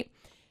 right?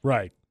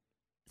 Right.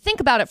 Think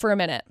about it for a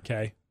minute.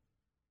 Okay.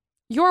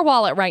 Your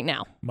wallet right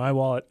now. My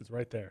wallet is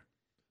right there.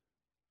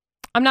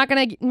 I'm not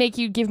going to make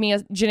you give me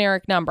a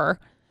generic number,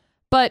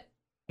 but,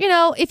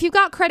 if you've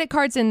got credit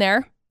cards in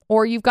there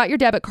or you've got your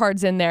debit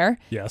cards in there,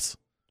 Yes.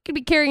 you could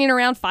be carrying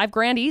around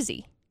 $5,000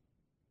 easy.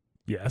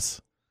 Yes.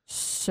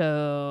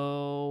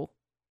 So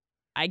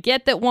I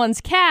get that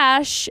one's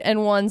cash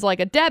and one's like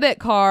a debit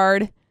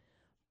card,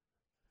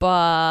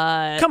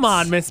 but... Come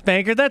on, Miss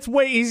Banker. That's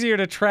way easier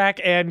to track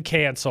and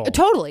cancel.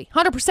 Totally.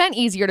 100%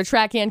 easier to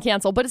track and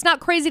cancel, but it's not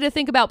crazy to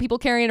think about people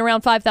carrying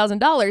around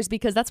 $5,000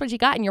 because that's what you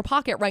got in your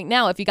pocket right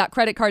now if you got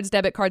credit cards,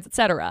 debit cards,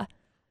 etc.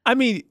 I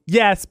mean,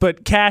 yes,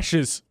 but cash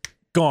is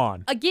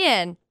gone.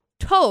 Again,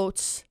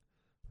 totes,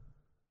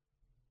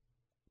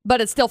 but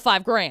it's still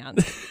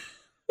 $5,000.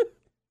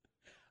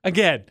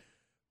 Again,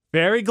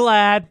 very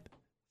glad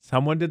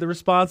someone did the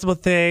responsible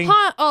thing.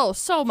 Oh,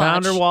 so much.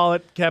 Found her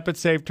wallet, kept it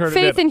safe, turned it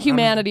in. Faith in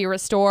humanity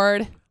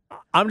restored.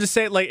 I'm just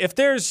saying, like, if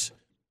there's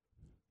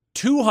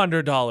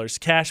 $200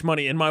 cash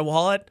money in my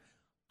wallet,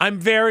 I'm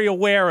very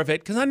aware of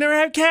it because I never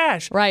have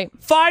cash. Right.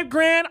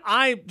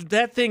 $5,000,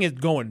 that thing is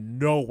going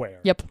nowhere.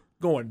 Yep.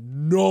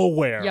 Going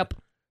nowhere. Yep.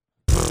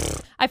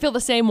 I feel the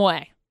same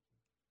way.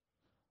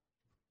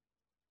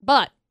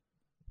 But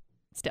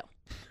still.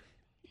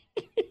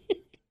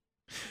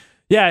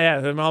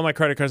 Yeah. All my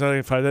credit cards,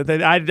 only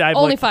 $5,000.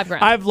 Only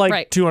 $5,000. I have like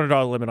right.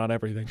 $200 limit on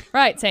everything.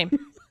 Right, same.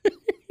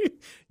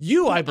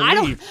 I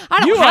believe.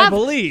 I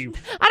believe.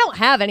 I don't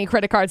have any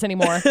credit cards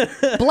anymore.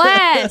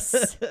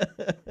 Bless.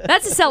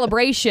 That's a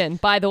celebration,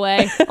 by the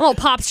way. I'm gonna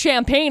pop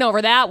champagne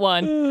over that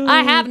one.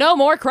 I have no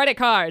more credit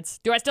cards.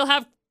 Do I still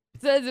have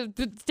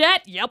the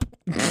debt? Yep.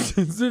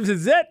 Is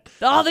it?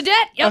 All the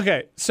debt? Yep.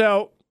 Okay,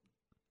 so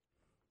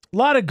a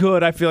lot of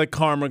good, I feel like,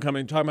 karma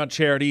coming, talking about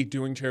charity,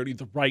 doing charity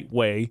the right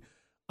way.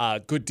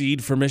 Good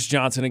deed for Miss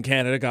Johnson in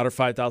Canada, got her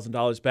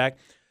 $5,000 back.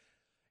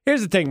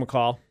 Here's the thing,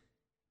 McCall.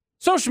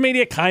 Social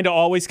media kind of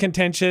always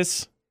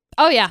contentious.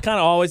 Oh, yeah. Kind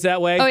of always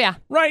that way. Oh, yeah.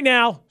 Right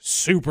now,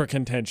 super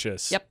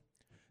contentious. Yep.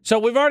 So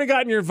we've already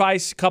gotten your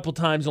advice a couple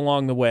times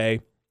along the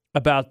way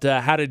about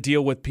how to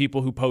deal with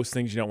people who post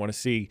things you don't want to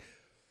see.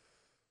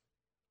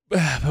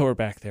 But we're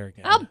back there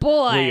again. Oh,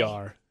 boy. We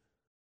are.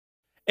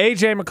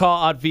 AJ McCall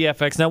on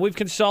VFX. Now, we've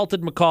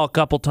consulted McCall a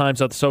couple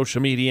times on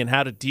social media and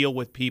how to deal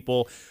with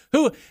people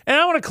who, and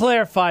I want to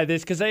clarify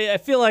this because I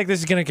feel like this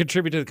is going to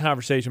contribute to the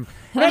conversation.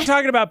 We're not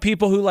talking about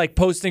people who like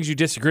post things you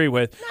disagree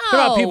with. No.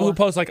 We're about people who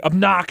post like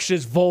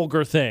obnoxious,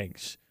 vulgar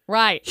things.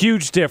 Right.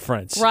 Huge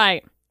difference.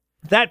 Right.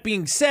 That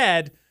being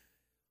said,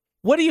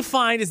 what do you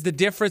find is the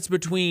difference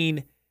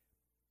between,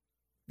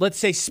 let's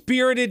say,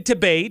 spirited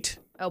debate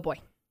Oh, boy.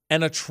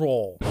 and a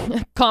troll?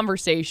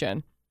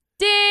 Conversation.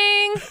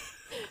 Ding.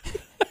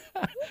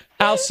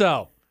 How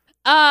so?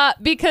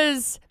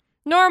 Because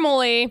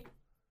normally,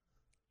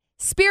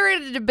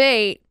 spirited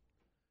debate.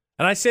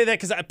 And I say that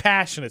because I'm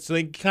passionate, so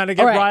they kind of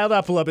get Right. riled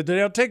up a little bit. They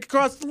don't take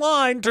across the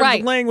line in terms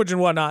Right. of language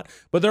and whatnot,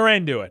 but they're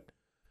into it.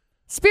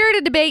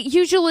 Spirited debate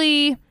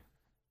usually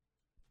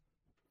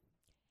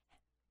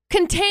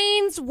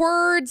contains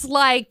words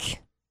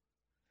like,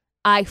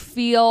 I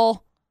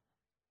feel,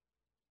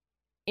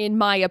 in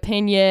my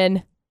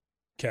opinion,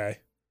 Okay.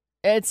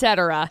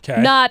 etc.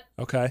 Okay. Not,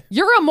 Okay.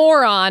 you're a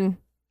moron,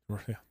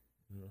 Yeah.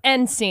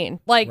 end scene.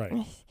 Like,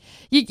 Right.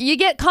 you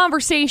get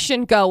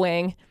conversation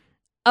going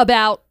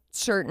about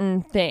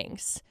certain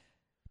things.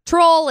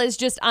 Troll is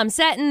just, I'm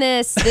setting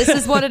this. This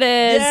is what it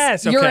is.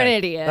 Yes. You're okay. an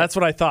idiot. That's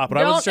what I thought. But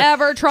I Don't was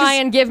ever try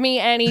and give me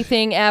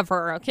anything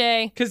ever,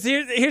 okay? Because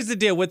here's the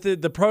deal with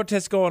the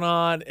protests going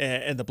on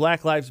and the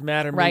Black Lives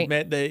Matter Right.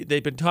 movement.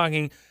 They've been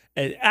talking.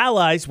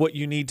 Allies, what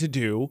you need to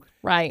do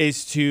Right.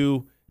 is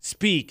to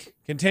speak,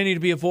 continue to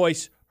be a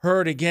voice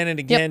heard again and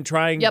again,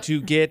 trying Yep.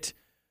 to get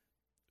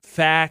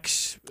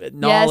facts,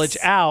 knowledge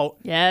out.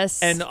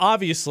 Yes. And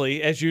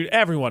obviously, as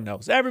everyone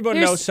knows, everyone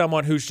Here's- knows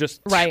someone who's just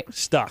Right.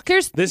 stuck.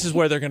 Here's- This is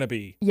where they're going to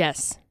be.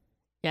 Yes.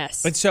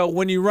 Yes. And so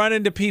when you run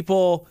into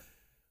people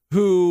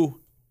who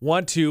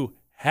want to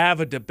have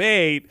a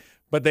debate,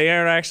 but they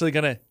aren't actually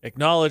going to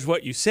acknowledge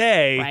what you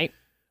say, Right.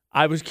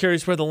 I was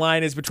curious where the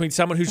line is between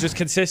someone who's just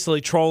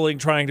consistently trolling,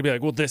 trying to be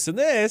like, well, this and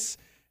this,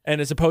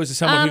 and as opposed to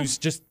someone who's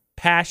just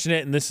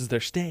passionate and this is their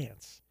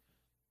stance.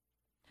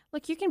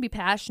 Look, you can be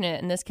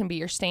passionate and this can be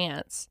your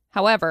stance.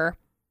 However,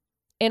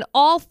 in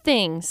all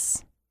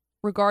things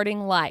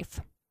regarding life,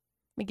 let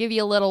me give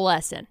you a little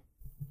lesson.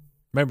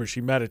 Remember,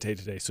 she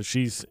meditated today, so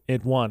she's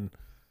in one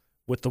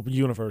with the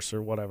universe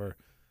or whatever.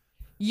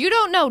 You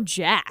don't know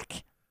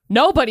Jack.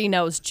 Nobody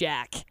knows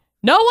Jack.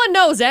 No one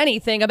knows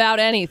anything about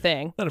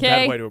anything. Not a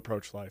bad way to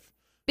approach life.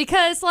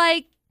 Because,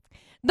 like,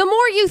 the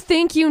more you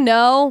think you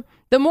know,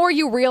 the more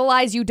you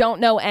realize you don't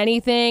know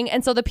anything.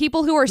 And so the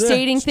people who are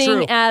stating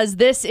things as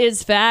this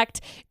is fact,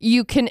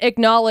 you can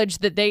acknowledge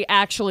that they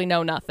actually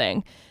know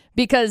nothing.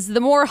 Because the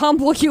more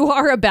humble you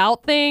are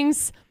about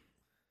things,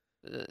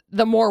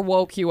 the more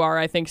woke you are,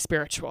 I think,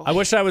 spiritual. I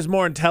wish I was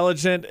more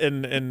intelligent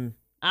and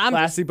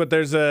classy, but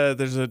there's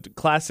a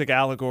classic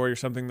allegory or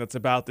something that's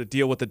about the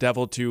deal with the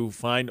devil to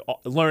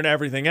learn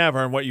everything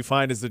ever, and what you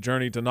find is the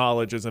journey to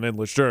knowledge is an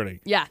endless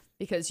journey. Yeah,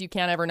 because you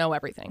can't ever know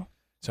everything.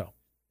 So,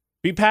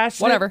 be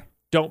passionate. Whatever.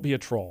 Don't be a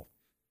troll.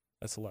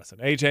 That's the lesson.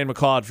 AJ and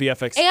McCall at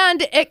VFX.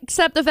 And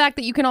accept the fact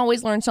that you can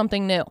always learn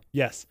something new.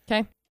 Yes.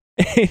 Okay.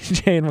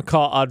 AJ and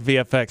McCall on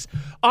VFX.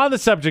 On the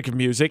subject of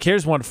music,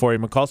 here's one for you,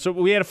 McCall. So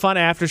we had a fun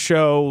after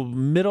show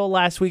middle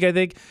last week, I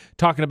think,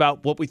 talking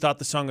about what we thought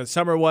the song of the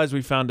summer was.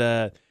 We found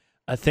a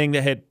thing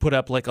that had put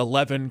up like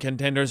 11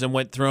 contenders and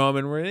went through them,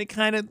 and we're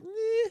kind of,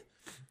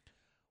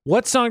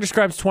 What song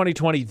describes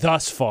 2020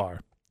 thus far?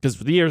 Because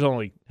the year's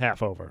only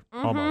half over,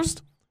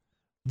 almost.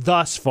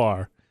 Thus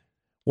far,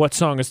 what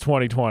song is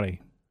 2020?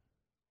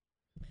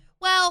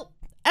 Well,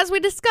 as we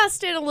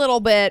discussed it a little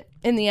bit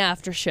in the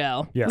after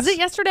show. Yes. Was it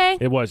yesterday?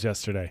 It was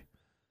yesterday.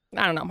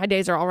 I don't know. My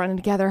days are all running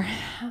together.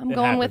 I'm It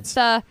going happens.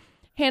 with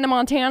Hannah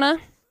Montana.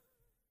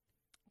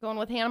 Going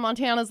with Hannah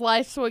Montana's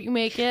Life's What You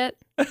Make It.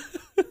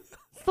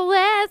 So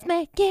let's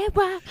make it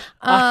rock.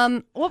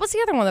 What was the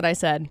other one that I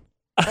said?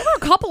 There were a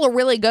couple of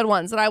really good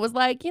ones that I was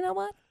like, you know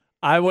what?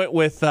 I went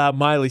with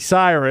Miley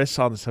Cyrus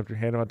on the subject of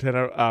Hannah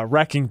Montana,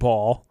 Wrecking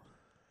Ball.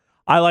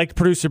 I liked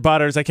Producer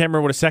Butters. I can't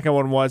remember what a second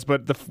one was,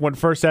 but when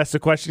first asked the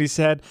question, he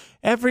said,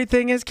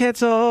 "Everything is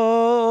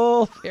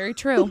canceled." Very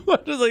true.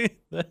 What is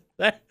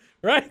that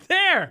right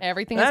there?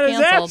 Everything is That is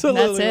canceled.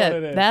 absolutely That's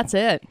what it. is. That's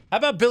it. How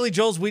about Billy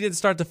Joel's "We Didn't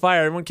Start the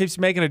Fire"? Everyone keeps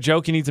making a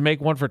joke. He needs to make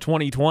one for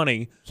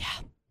 2020. Yeah.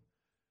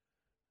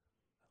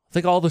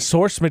 Think all the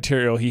source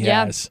material he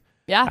has.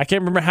 Yeah. I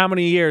can't remember how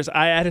many years.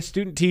 I had a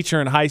student teacher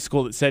in high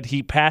school that said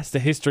he passed a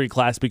history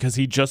class because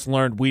he just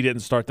learned "We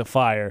Didn't Start the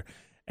Fire,"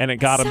 and it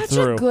got him through.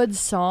 Such a good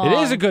song. It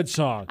is a good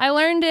song. I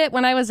learned it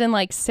when I was in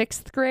like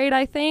 6th grade,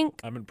 I think.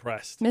 I'm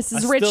impressed. Mrs.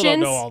 I still don't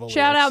know all Richins. the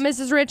Shout out lyrics.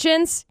 Mrs.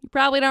 Richins. You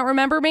probably don't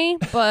remember me,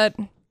 but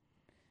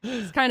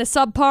it's kind of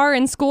subpar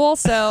in school,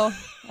 so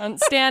I don't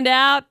stand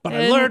out. But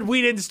I learned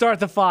 "We Didn't Start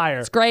the Fire."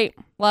 It's great.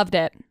 Loved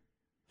it.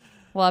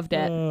 Loved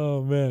it.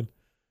 Oh, man.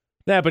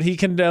 Yeah, but he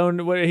condoned,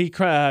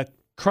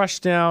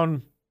 crushed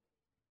down,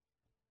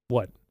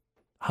 what,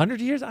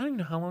 100 years? I don't even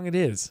know how long it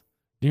is.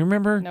 Do you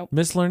remember? Nope.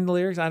 Mislearned the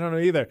lyrics? I don't know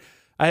either.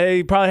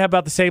 I probably have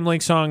about the same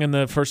length song in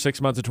the first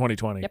 6 months of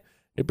 2020. Yep.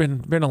 It's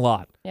been a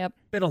lot. Yep.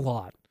 Been a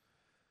lot.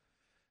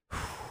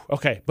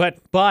 Okay, but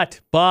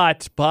it's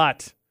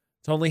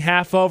only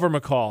half over,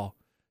 McCall.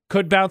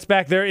 Could bounce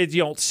back there.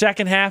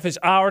 Second half is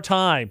our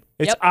time.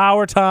 It's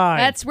our time.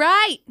 That's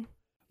right.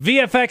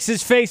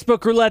 VFX's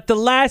Facebook roulette. The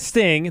last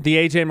thing the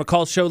AJ and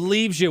McCall show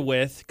leaves you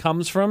with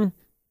comes from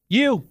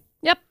you.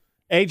 Yep.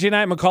 AJ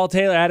Knight, McCall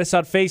Taylor, add us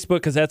on Facebook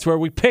because that's where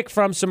we pick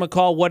from. So,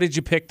 McCall, what did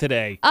you pick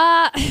today?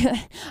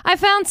 I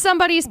found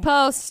somebody's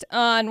post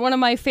on one of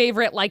my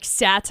favorite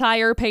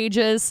satire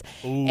pages.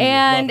 Ooh,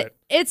 and love it.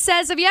 It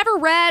says, have you ever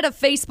read a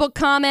Facebook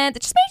comment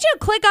that just made you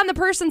click on the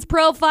person's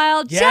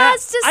profile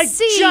just to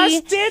see I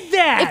just did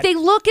that. if they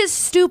look as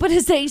stupid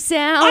as they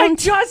sound? I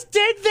just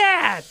did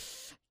that.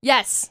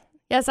 Yes.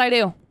 Yes, I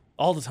do.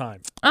 All the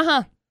time.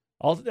 Uh-huh.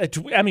 All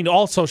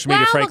social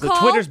media, Well, frankly. McCall-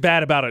 Twitter's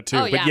bad about it, too.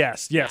 Oh, but yeah.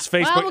 yes,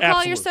 Facebook, Well, McCall,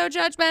 absolutely. you're so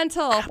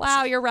judgmental.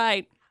 Wow, you're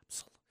right.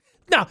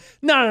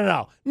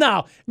 No.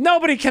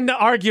 Nobody can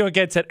argue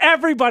against it.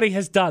 Everybody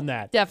has done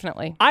that.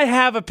 Definitely. I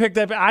have a picked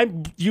up.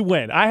 You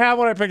win. I have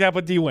one I picked up,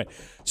 but you win.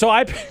 So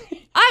I win.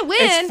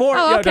 It's for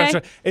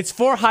okay. it's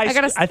for high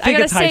school. I think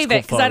gotta it's high save school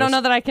it because I don't photos.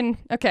 know that I can.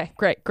 Okay,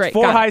 great.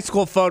 Four got it. high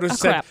school photos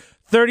said crap.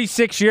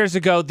 36 years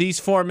ago,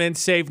 these four men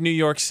saved New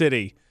York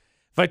City.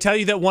 If I tell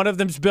you that one of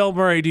them's Bill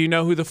Murray, do you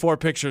know who the four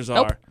pictures are?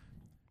 Nope.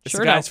 It's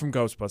Sure the guys don't.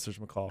 from Ghostbusters,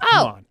 McCall. Oh,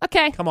 Come on.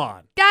 okay. Come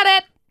on. Got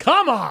it.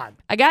 Come on.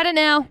 I got it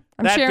now.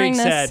 I'm that sharing being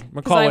this. said,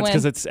 'cause McCall I wins win.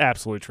 because it's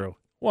absolutely true.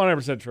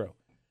 100% true.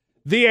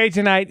 The A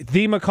Tonight,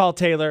 the McCall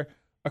Taylor,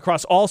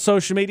 across all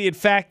social media. In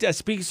fact,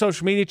 speaking of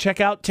social media,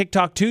 check out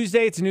TikTok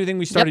Tuesday. It's a new thing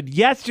we started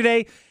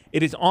yesterday.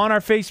 It is on our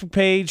Facebook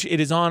page. It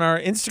is on our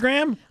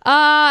Instagram.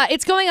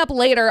 It's going up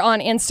later on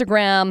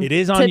Instagram. It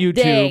is on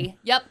today. YouTube.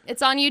 Yep,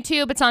 it's on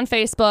YouTube. It's on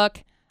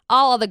Facebook.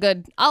 All of the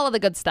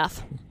good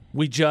stuff.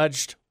 We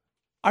judged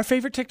our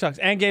favorite TikToks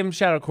and gave them a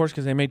shout out, of course,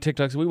 because they made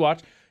TikToks that we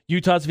watch.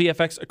 Utah's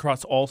VFX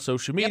across all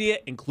social media,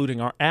 including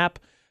our app.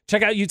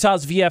 Check out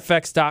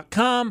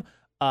utahsvfx.com,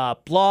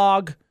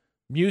 blog,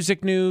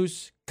 music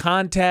news,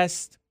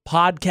 contest,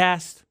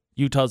 podcast,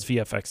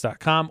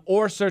 utahsvfx.com,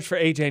 or search for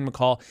AJ and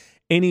McCall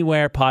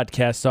anywhere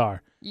podcasts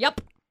are.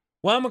 Yep.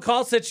 Well,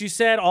 McCall said you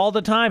said all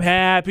the time,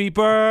 happy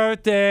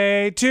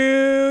birthday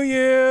to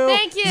you.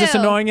 Thank you. Is this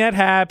annoying yet?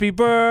 Happy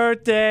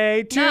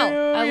birthday to you.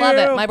 No, I love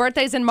it. My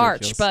birthday's in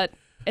March, Ridiculous. but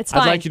it's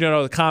fine. I'd like you to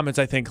know the comments,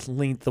 I think,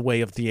 lean the way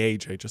of the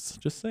AJ.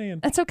 Just saying.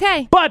 That's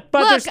okay. But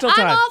Look, there's still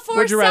time. I'm all for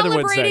Would you rather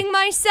celebrating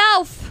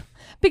myself.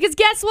 Because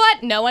guess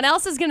what? No one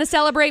else is going to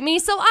celebrate me,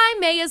 so I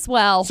may as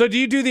well. So do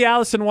you do the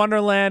Alice in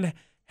Wonderland,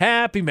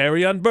 happy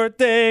merry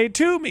unbirthday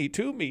to me,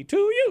 to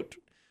you?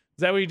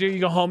 Is that what you do? You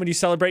go home and you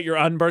celebrate your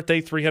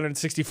unbirthday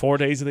 364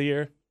 days of the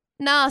year?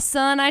 Nah,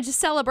 son, I just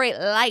celebrate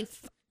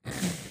life.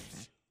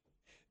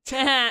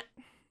 Ha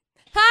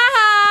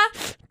ha.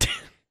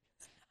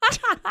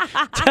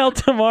 Till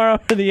tomorrow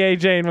for the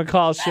AJ and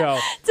McCall Show.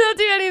 Don't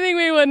do anything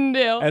we wouldn't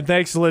do. And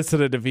thanks for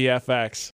listening to VFX.